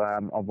of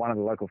one of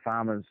the local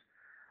farmers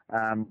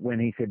when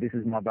he said, "This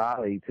is my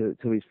barley,"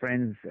 to his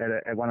friends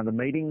at one of the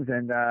meetings,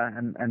 and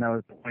they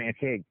were pouring a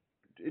keg.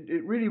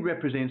 It really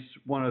represents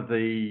one of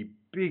the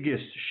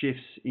biggest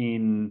shifts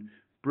in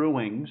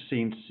brewing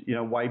since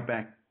way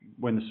back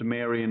when the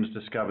Sumerians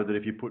discovered that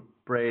if you put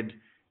bread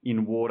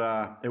in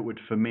water, it would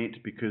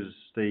ferment because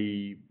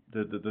the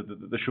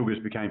sugars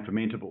became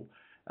fermentable.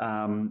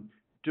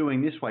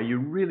 Doing this way, you're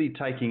really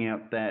taking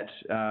out that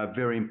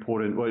very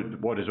important,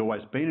 what has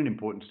always been an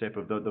important step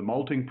of the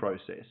malting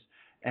process,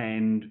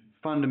 and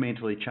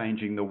fundamentally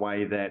changing the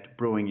way that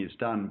brewing is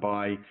done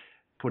by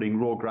putting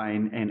raw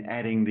grain and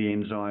adding the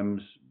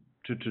enzymes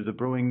to the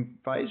brewing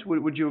phase.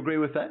 Would you agree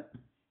with that?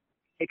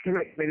 Yeah,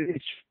 correct. But it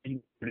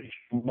is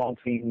traditional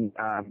malting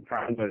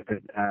framework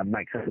that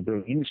makes up the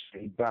brewing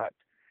industry, but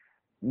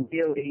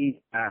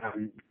really,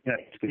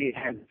 it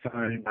has its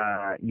own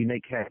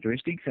unique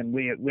characteristics, and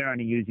we're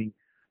only using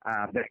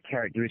that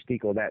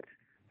characteristic or that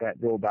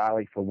raw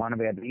barley for one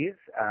of our beers.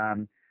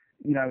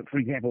 For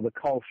example, the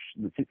Kolsch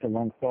that sits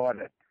alongside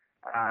it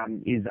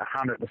is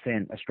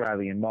 100%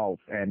 Australian malt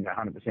and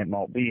 100%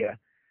 malt beer.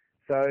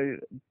 So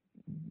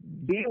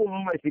beer will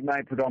always be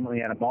made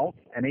predominantly out of malt,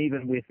 and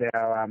even with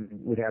our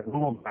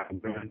raw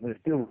barley, we're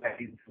still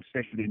adding some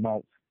specialty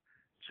malts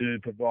to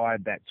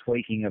provide that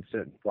tweaking of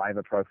certain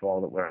flavour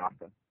profile that we're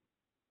after.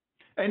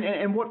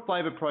 And what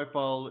flavour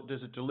profile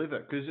does it deliver?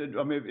 Because,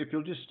 if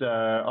you'll just,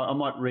 I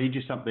might read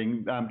you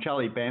something.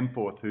 Charlie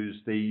Bamforth,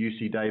 who's the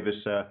UC Davis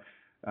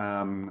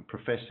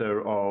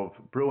Professor of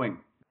Brewing.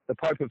 The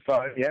Pope of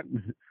Foam, yeah.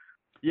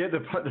 Yeah, the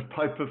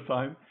Pope of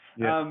Foam.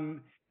 Yeah.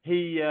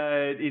 He,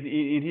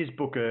 in his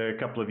book a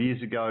couple of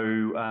years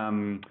ago,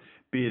 not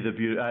Beer the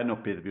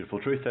Beautiful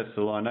Truth, that's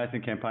the Lion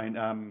Nathan campaign,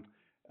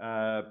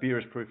 Beer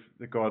is Proof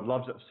that God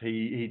Loves Us.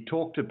 He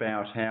talked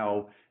about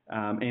how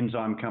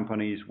enzyme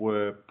companies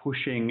were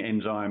pushing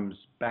enzymes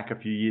back a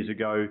few years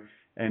ago,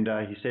 and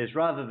he says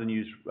rather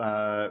use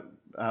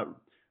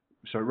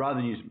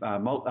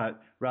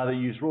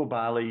raw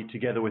barley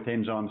together with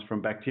enzymes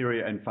from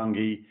bacteria and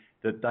fungi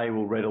that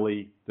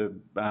the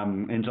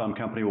enzyme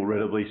company will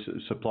readily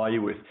supply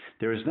you with.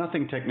 There is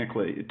nothing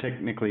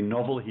technically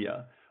novel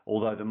here,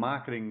 although the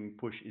marketing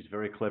push is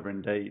very clever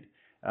indeed.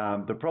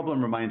 The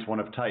problem remains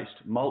one of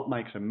taste. Malt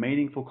makes a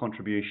meaningful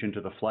contribution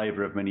to the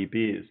flavour of many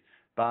beers.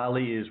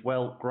 Barley is,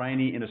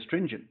 grainy and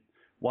astringent.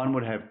 One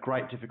would have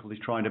great difficulty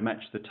trying to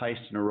match the taste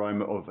and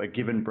aroma of a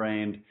given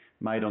brand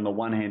made on the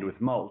one hand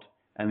with malt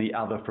and the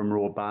other from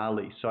raw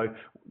barley. So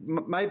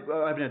maybe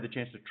I haven't had the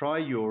chance to try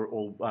your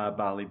all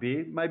barley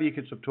beer. Maybe you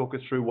could sort of talk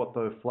us through what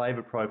the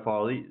flavour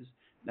profile is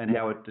and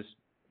how it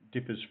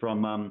differs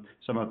from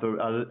some of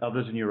the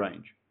others in your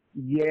range.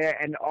 Yeah,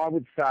 and I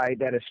would say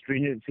that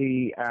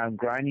astringency,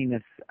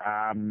 graininess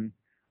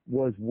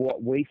was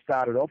what we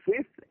started off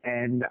with,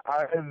 and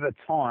over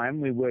time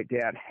we worked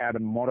out how to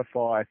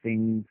modify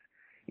things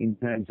in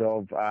terms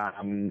of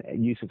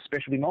use of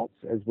specialty malts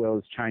as well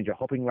as change a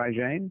hopping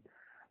regime.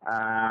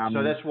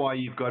 So that's why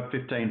you've got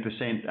 15%.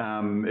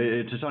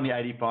 It's only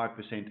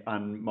 85%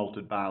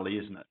 unmalted barley,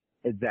 isn't it?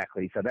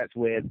 Exactly. So that's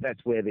where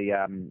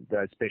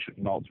those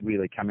specialty malts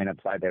really come in and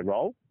play their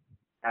role.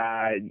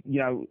 And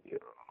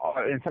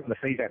some of the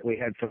feedback we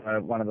had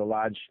from one of the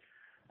large,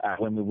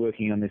 when we're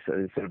working on this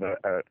sort of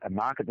a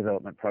market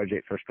development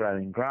project for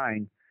Australian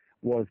grain,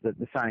 was that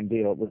the same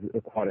deal. It was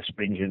quite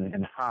astringent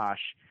and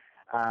harsh.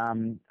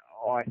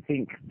 I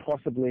think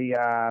possibly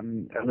a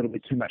little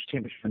bit too much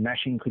temperature for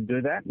mashing could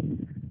do that.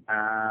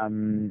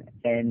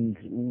 And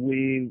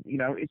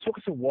it took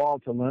us a while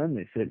to learn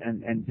this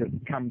and to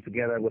come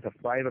together with a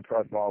flavour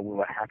profile we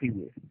were happy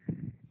with.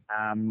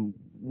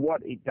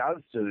 What it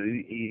does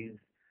do is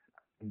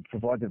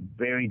provides a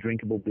very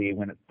drinkable beer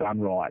when it's done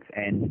right.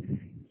 And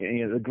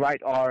the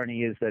great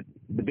irony is that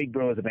the big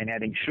brewers have been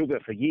adding sugar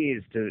for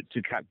years to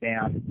cut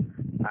down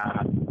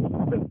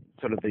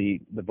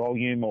the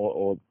volume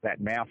or that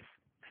mouth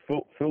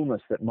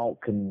fullness that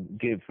malt can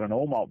give for an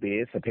all malt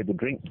beer, so people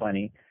drink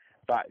plenty.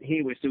 But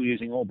here we're still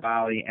using all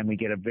barley, and we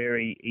get a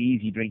very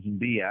easy drinking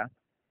beer,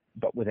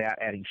 but without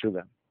adding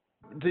sugar.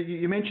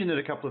 You mentioned that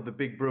a couple of the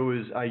big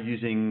brewers are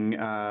using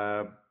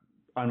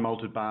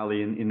unmalted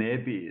barley in their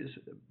beers,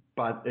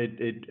 but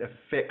it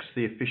affects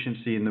the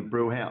efficiency in the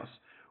brew house.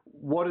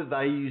 What are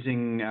they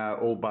using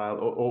all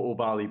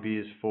barley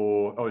beers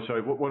for? Oh,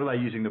 sorry. What are they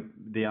using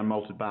the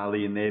unmalted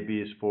barley in their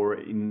beers for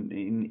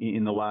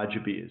in the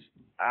larger beers?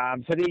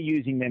 So they're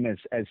using them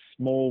as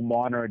small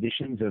minor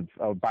additions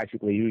of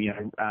basically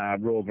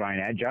raw grain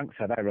adjuncts.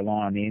 So they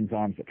rely on the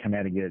enzymes that come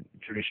out of your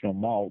traditional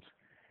malt.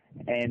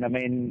 And I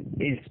mean,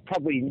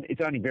 it's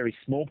only very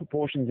small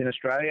proportions in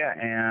Australia.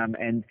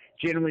 And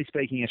generally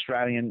speaking,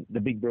 the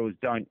big brewers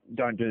don't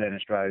do that in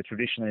Australia.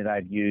 Traditionally,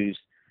 they've used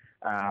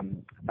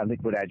a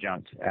liquid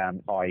adjunct,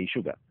 i.e.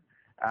 sugar.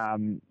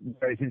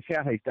 Whereas in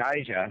Southeast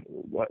Asia,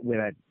 where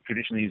they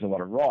traditionally use a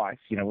lot of rice,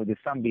 there's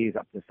some beers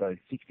up to 60%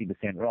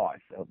 rice.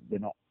 They're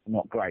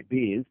not great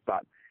beers,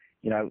 but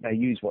they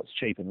use what's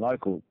cheap and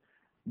local.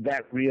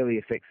 That really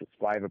affects its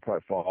flavour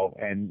profile.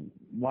 And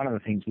one of the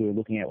things we were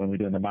looking at when we were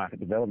doing the market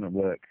development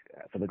work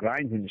for the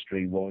grains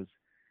industry was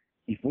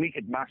if we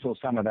could muscle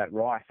some of that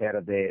rice out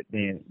of their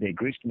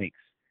grist mix,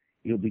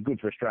 it'll be good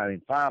for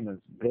Australian farmers,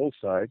 but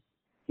also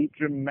it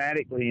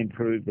dramatically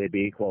improved their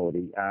beer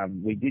quality.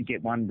 We did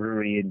get one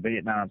brewery in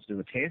Vietnam to do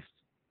a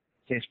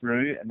test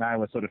brew, and they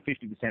were sort of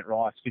 50%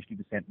 rice,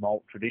 50%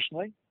 malt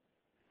traditionally,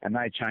 and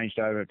they changed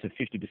over to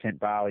 50%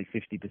 barley,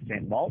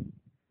 50% malt,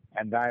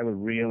 and they were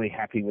really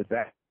happy with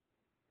that.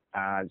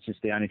 It's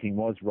just the only thing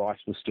was rice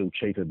was still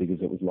cheaper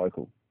because it was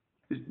local.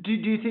 Do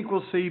you think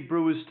we'll see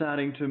brewers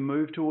starting to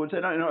move towards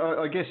that?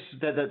 I guess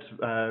that's.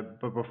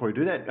 But before we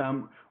do that,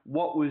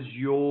 what was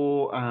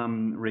your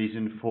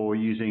reason for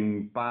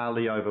using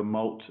barley over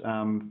malt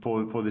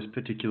for this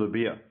particular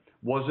beer?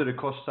 Was it a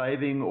cost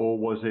saving, or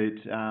was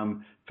it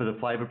for the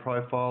flavour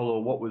profile,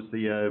 or what was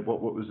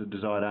the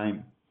desired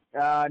aim?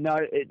 No,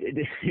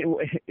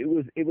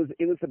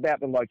 it was about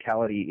the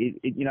locality.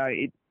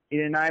 It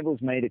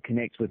enables me to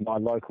connect with my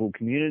local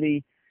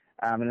community.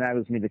 It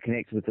enables me to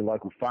connect with the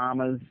local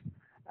farmers.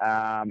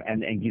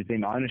 And gives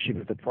them ownership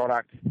of the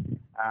product.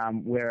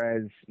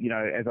 Whereas,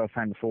 as I was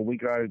saying before, we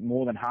grow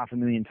more than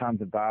 500,000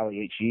 tonnes of barley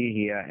each year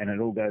here, and it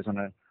all goes on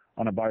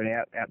a boat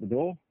out the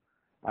door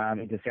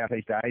into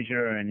Southeast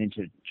Asia and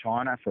into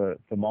China for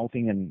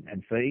malting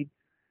and feed.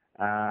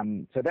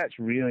 So that's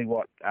really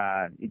what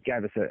it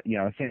gave us a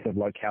sense of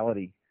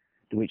locality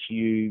to which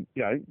you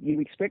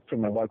expect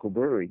from a local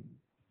brewery.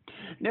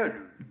 Now,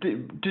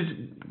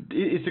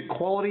 is the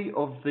quality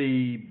of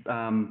the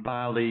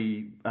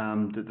barley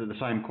the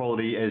same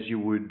quality as you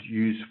would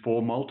use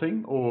for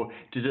malting, or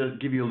does it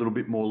give you a little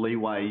bit more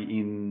leeway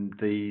in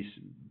these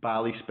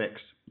barley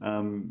specs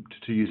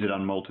to use it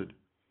unmalted?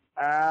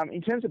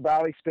 In terms of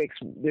barley specs,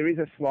 there is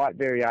a slight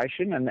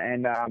variation,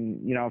 and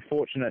I'm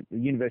fortunate the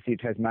University of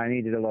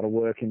Tasmania did a lot of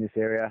work in this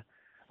area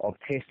of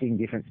testing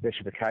different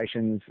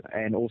specifications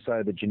and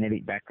also the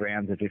genetic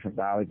backgrounds of different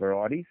barley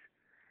varieties.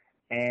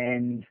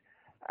 And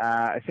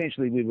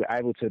essentially, we were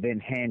able to then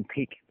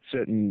hand-pick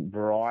certain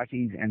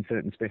varieties and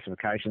certain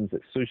specifications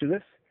that suited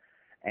us.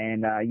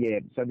 And,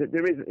 so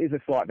there is a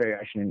slight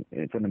variation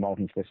from the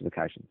malting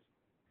specifications.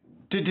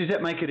 Does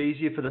that make it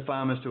easier for the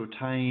farmers to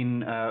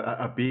obtain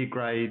a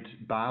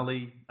beer-grade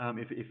barley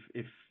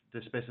if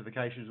the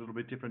specification is a little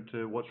bit different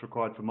to what's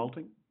required for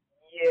malting?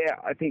 Yeah,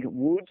 I think it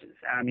would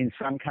in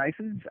some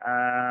cases.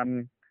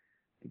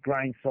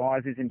 Grain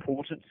size is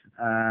important.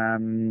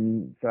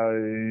 So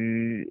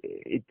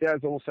it does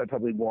also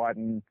probably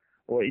widen,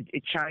 or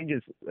it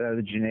changes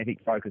the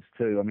genetic focus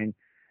too. I mean,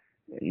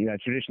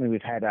 traditionally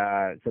we've had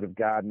a sort of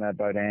Gardner,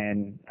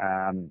 Baudin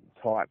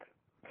type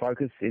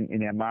focus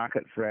in our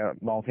market for our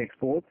malt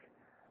exports.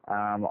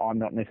 I'm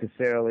not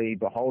necessarily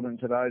beholden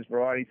to those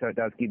varieties, so it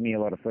does give me a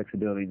lot of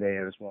flexibility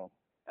there as well.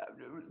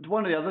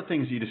 One of the other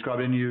things you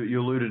described, and you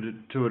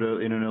alluded to it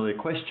in an earlier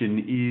question,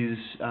 is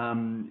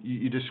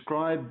you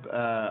describe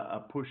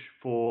a push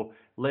for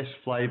less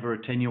flavour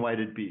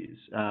attenuated beers,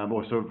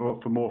 or sort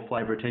of for more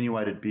flavour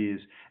attenuated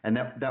beers, and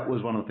that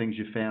was one of the things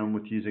you found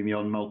with using the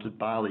unmalted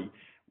barley.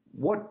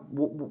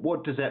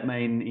 What does that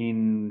mean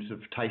in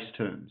sort of taste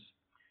terms?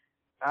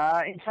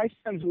 In taste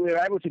terms, we were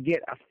able to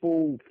get a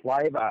full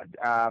flavour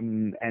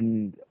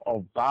and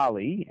of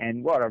barley,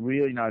 and what I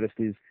really noticed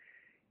is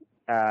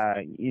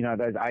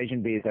those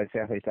Asian beers, those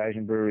Southeast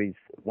Asian breweries,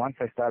 once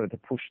they started to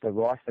push the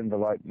rice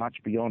envelope much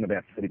beyond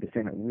about 30%,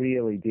 it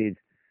really did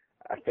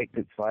affect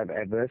its flavour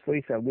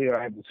adversely. So we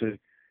were able to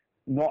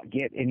not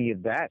get any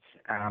of that.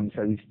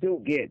 So we still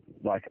get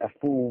like a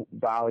full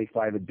barley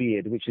flavoured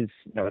beer, which is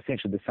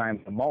essentially the same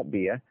as a malt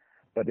beer,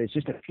 but there's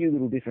just a few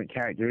little different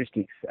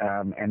characteristics,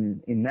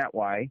 and in that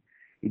way,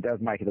 it does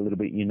make it a little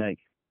bit unique.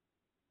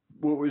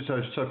 Well,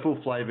 so full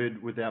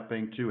flavoured without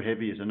being too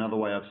heavy is another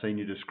way I've seen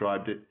you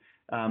described it.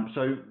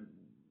 So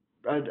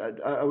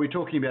are we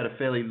talking about a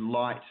fairly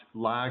light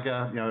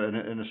lager,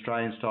 an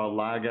Australian style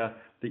lager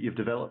that you've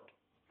developed?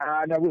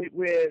 No,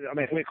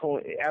 we call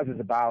it, ours is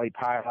a barley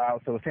pale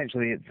ale, so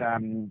essentially it's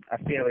a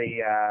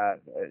fairly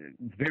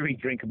very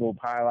drinkable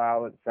pale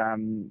ale.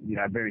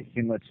 It's very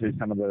similar to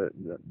some of the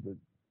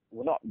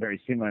well, not very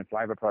similar in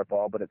flavour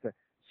profile, but it's a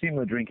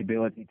similar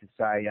drinkability to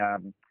say a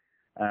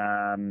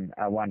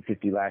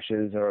 150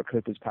 Lashes or a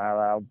Cooper's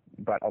Pale Ale,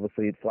 but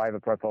obviously its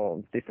flavour profile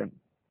is different.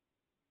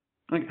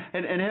 Okay.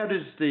 And how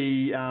does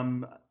the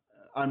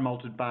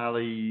unmalted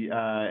barley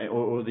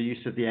or the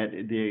use of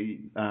the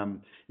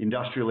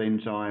industrial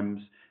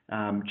enzymes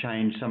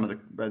change some of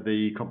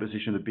the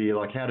composition of the beer?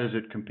 Like, how does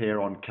it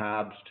compare on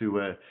carbs to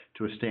a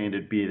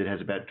standard beer that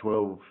has about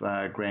 12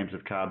 grams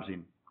of carbs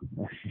in?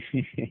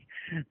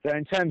 So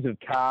in terms of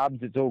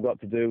carbs, it's all got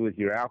to do with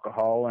your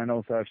alcohol, and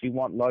also if you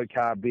want low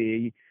carb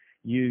beer,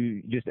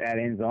 you just add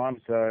enzymes.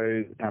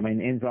 So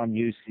enzyme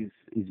use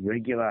is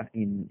regular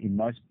in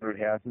most brew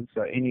houses.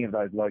 So any of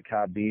those low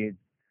carb beers,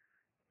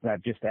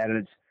 they've just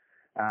added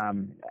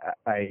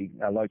a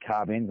low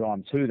carb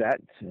enzyme to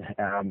that.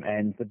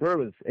 And the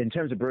brewers, in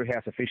terms of brew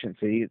house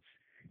efficiency,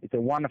 it's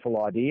a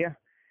wonderful idea.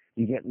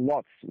 You get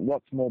lots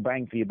more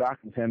bang for your buck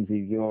in terms of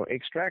your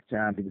extract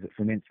because it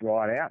ferments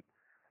right out.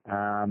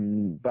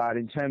 But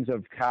in terms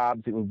of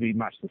carbs, it will be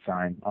much the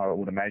same, I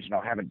would imagine.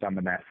 I haven't done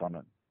the math on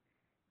it.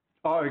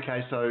 Oh,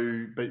 okay.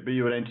 So, but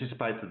you would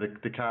anticipate that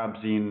the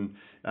carbs in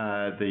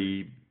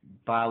the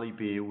barley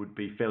beer would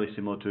be fairly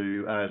similar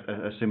to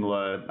a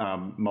similar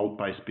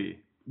malt-based beer.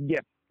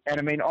 Yep.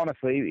 And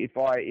honestly, if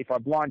I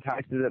blind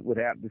tasted it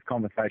without this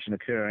conversation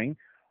occurring,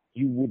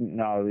 you wouldn't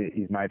know it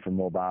is made from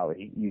more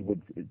barley. You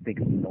would think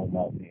it's more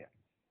malt beer.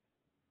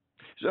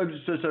 So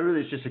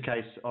really, it's just a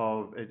case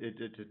of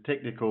it's a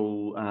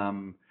technical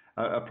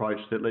approach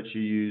that lets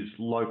you use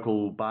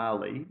local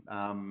barley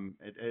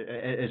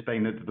as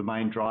being the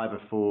main driver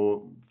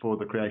for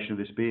the creation of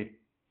this beer.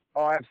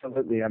 Oh,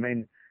 absolutely.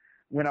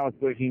 When I was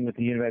working with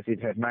the University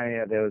of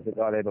Tasmania, there was a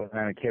guy there by the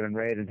name of Kevin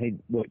Red, and he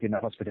worked in the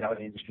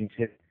hospitality industry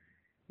and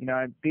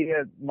said,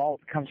 beer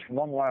malt comes from a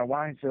long way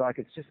away. So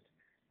it's just,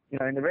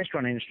 in the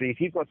restaurant industry, if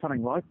you've got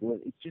something local,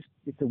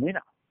 it's a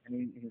winner. And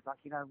he's like,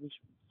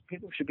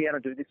 people should be able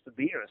to do this for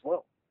beer as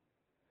well.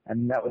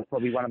 And that was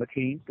probably one of the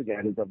key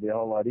instigators of the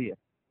whole idea.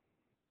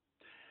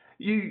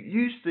 You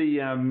used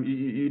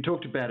you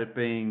talked about it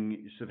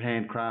being sort of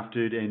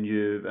handcrafted, and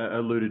you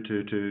alluded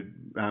to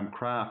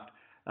craft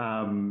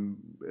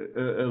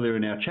earlier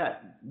in our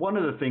chat. One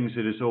of the things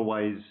that is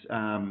always,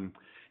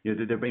 there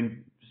have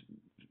been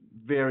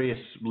various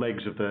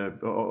legs of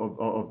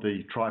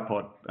the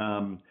tripod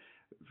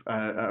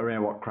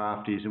around what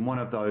craft is, and one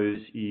of those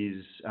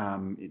is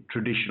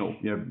traditional,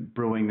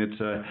 brewing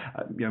that's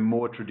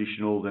more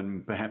traditional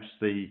than perhaps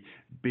the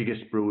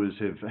biggest brewers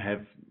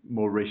have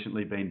more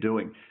recently been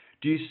doing.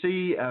 Do you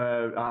see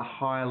a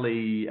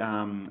highly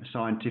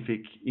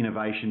scientific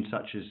innovation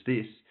such as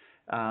this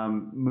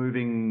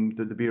moving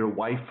the beer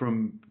away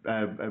from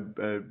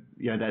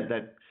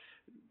that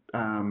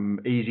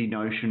easy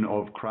notion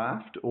of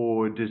craft,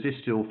 or does this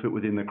still fit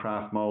within the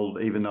craft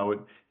mold, even though it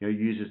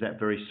uses that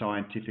very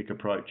scientific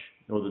approach,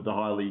 or the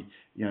highly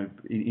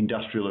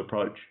industrial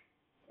approach?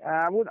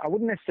 I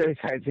wouldn't necessarily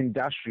say it's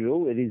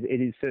industrial. It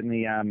is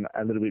certainly a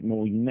little bit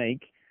more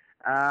unique.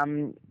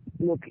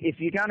 Look, if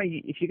you're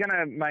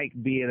gonna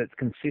make beer that's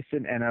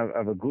consistent and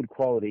of a good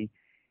quality,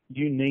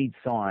 you need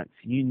science.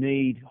 You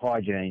need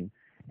hygiene.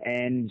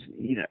 And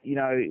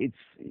it's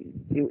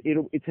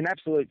an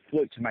absolute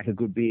fluke to make a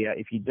good beer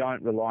if you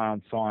don't rely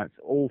on science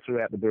all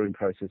throughout the brewing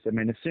process.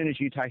 As soon as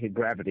you take a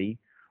gravity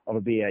of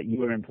a beer,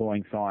 you are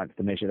employing science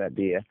to measure that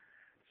beer.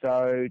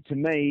 So to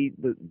me,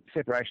 the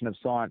separation of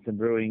science and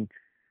brewing,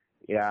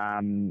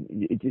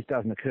 it just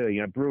doesn't occur.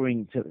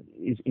 Brewing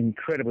is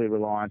incredibly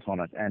reliant on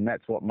it, and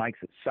that's what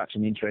makes it such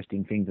an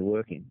interesting thing to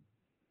work in.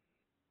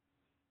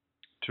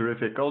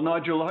 Terrific. Well,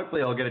 Nigel,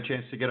 hopefully I'll get a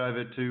chance to get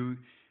over to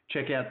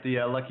check out the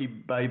Lucky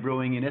Bay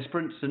Brewing in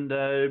Esperance and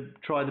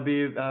try the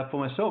beer for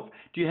myself.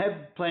 Do you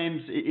have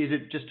plans? Is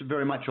it just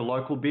very much a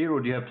local beer, or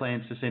do you have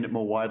plans to send it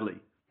more widely?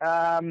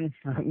 We're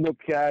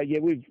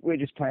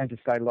just planning to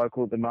stay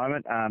local at the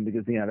moment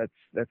because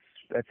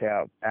that's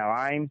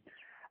our aim.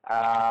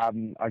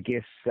 I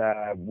guess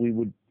we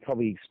would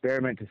probably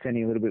experiment to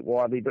sending a little bit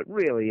widely, but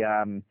really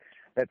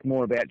that's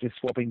more about just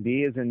swapping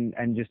beers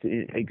and just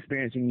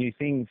experiencing new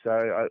things.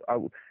 So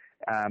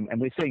and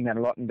we're seeing that a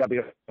lot in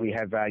WA. We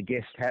have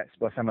guest hats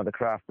by some of the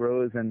craft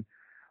brewers, and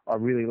I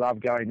really love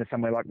going to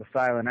somewhere like the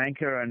Sail and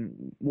Anchor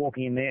and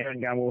walking in there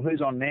and going, well,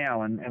 who's on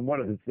now, and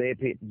what does their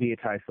beer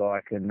taste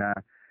like? And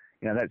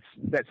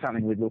that's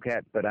something we'd look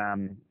at. But our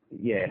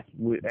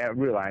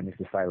real aim is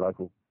to stay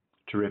local.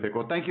 Terrific.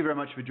 Well, thank you very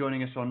much for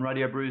joining us on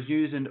Radio Brews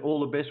News, and all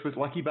the best with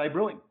Lucky Bay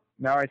Brewing.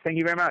 No worries. Thank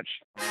you very much.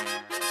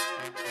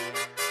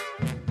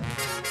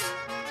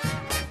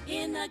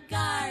 In a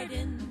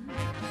garden,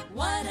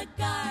 what a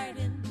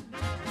garden,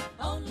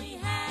 only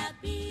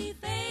happy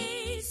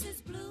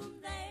faces bloom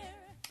there.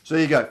 So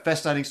there you go,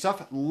 fascinating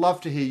stuff. Love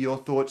to hear your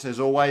thoughts as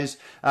always.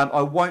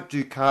 I won't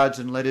do cards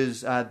and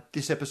letters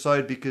this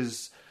episode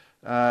because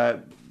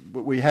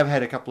we have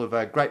had a couple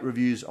of great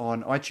reviews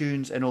on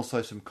iTunes and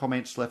also some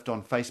comments left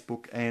on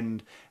Facebook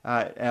and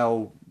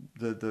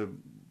the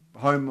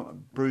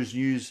home Brews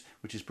News,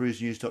 which is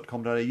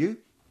brewsnews.com.au.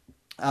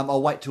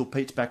 I'll wait till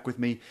Pete's back with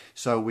me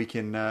so we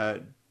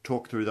can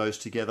talk through those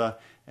together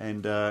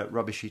and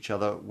rubbish each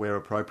other where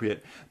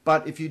appropriate.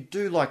 But if you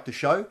do like the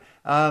show,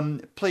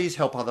 please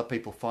help other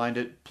people find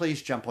it.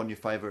 Please jump on your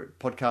favourite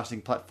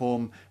podcasting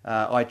platform,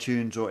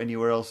 iTunes or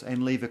anywhere else,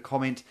 and leave a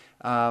comment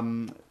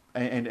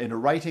and a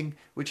rating,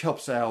 which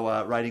helps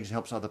our ratings and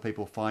helps other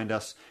people find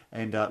us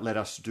and let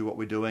us do what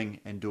we're doing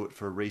and do it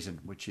for a reason,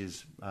 which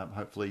is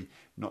hopefully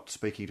not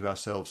speaking to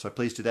ourselves. So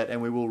please do that, and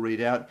we will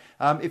read out.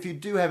 If you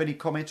do have any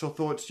comments or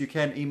thoughts, you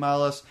can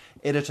email us,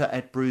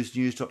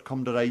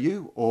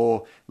 editor@brewsnews.com.au,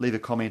 or leave a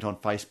comment on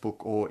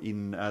Facebook or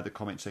in the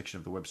comment section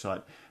of the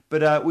website.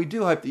 But we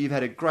do hope that you've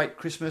had a great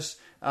Christmas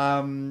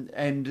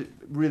and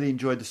really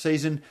enjoyed the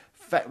season.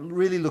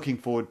 Really looking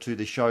forward to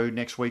the show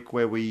next week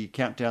where we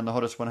count down the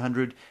hottest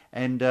 100.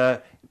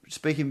 And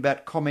speaking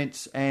about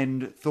comments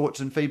and thoughts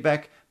and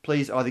feedback,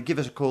 please either give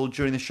us a call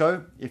during the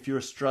show. If your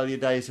Australia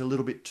Day is a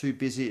little bit too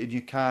busy and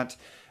you can't,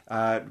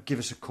 give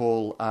us a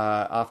call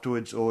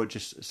afterwards, or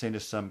just send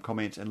us some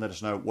comments and let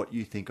us know what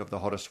you think of the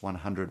hottest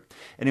 100.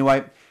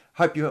 Anyway,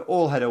 hope you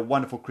all had a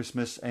wonderful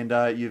Christmas and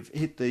you've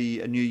hit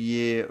the new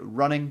year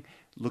running.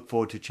 Look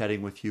forward to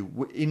chatting with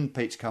you in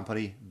Pete's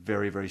company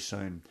very, very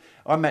soon.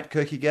 I'm Matt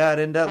Kierkegaard,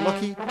 and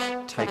Lockie,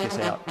 take us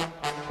out.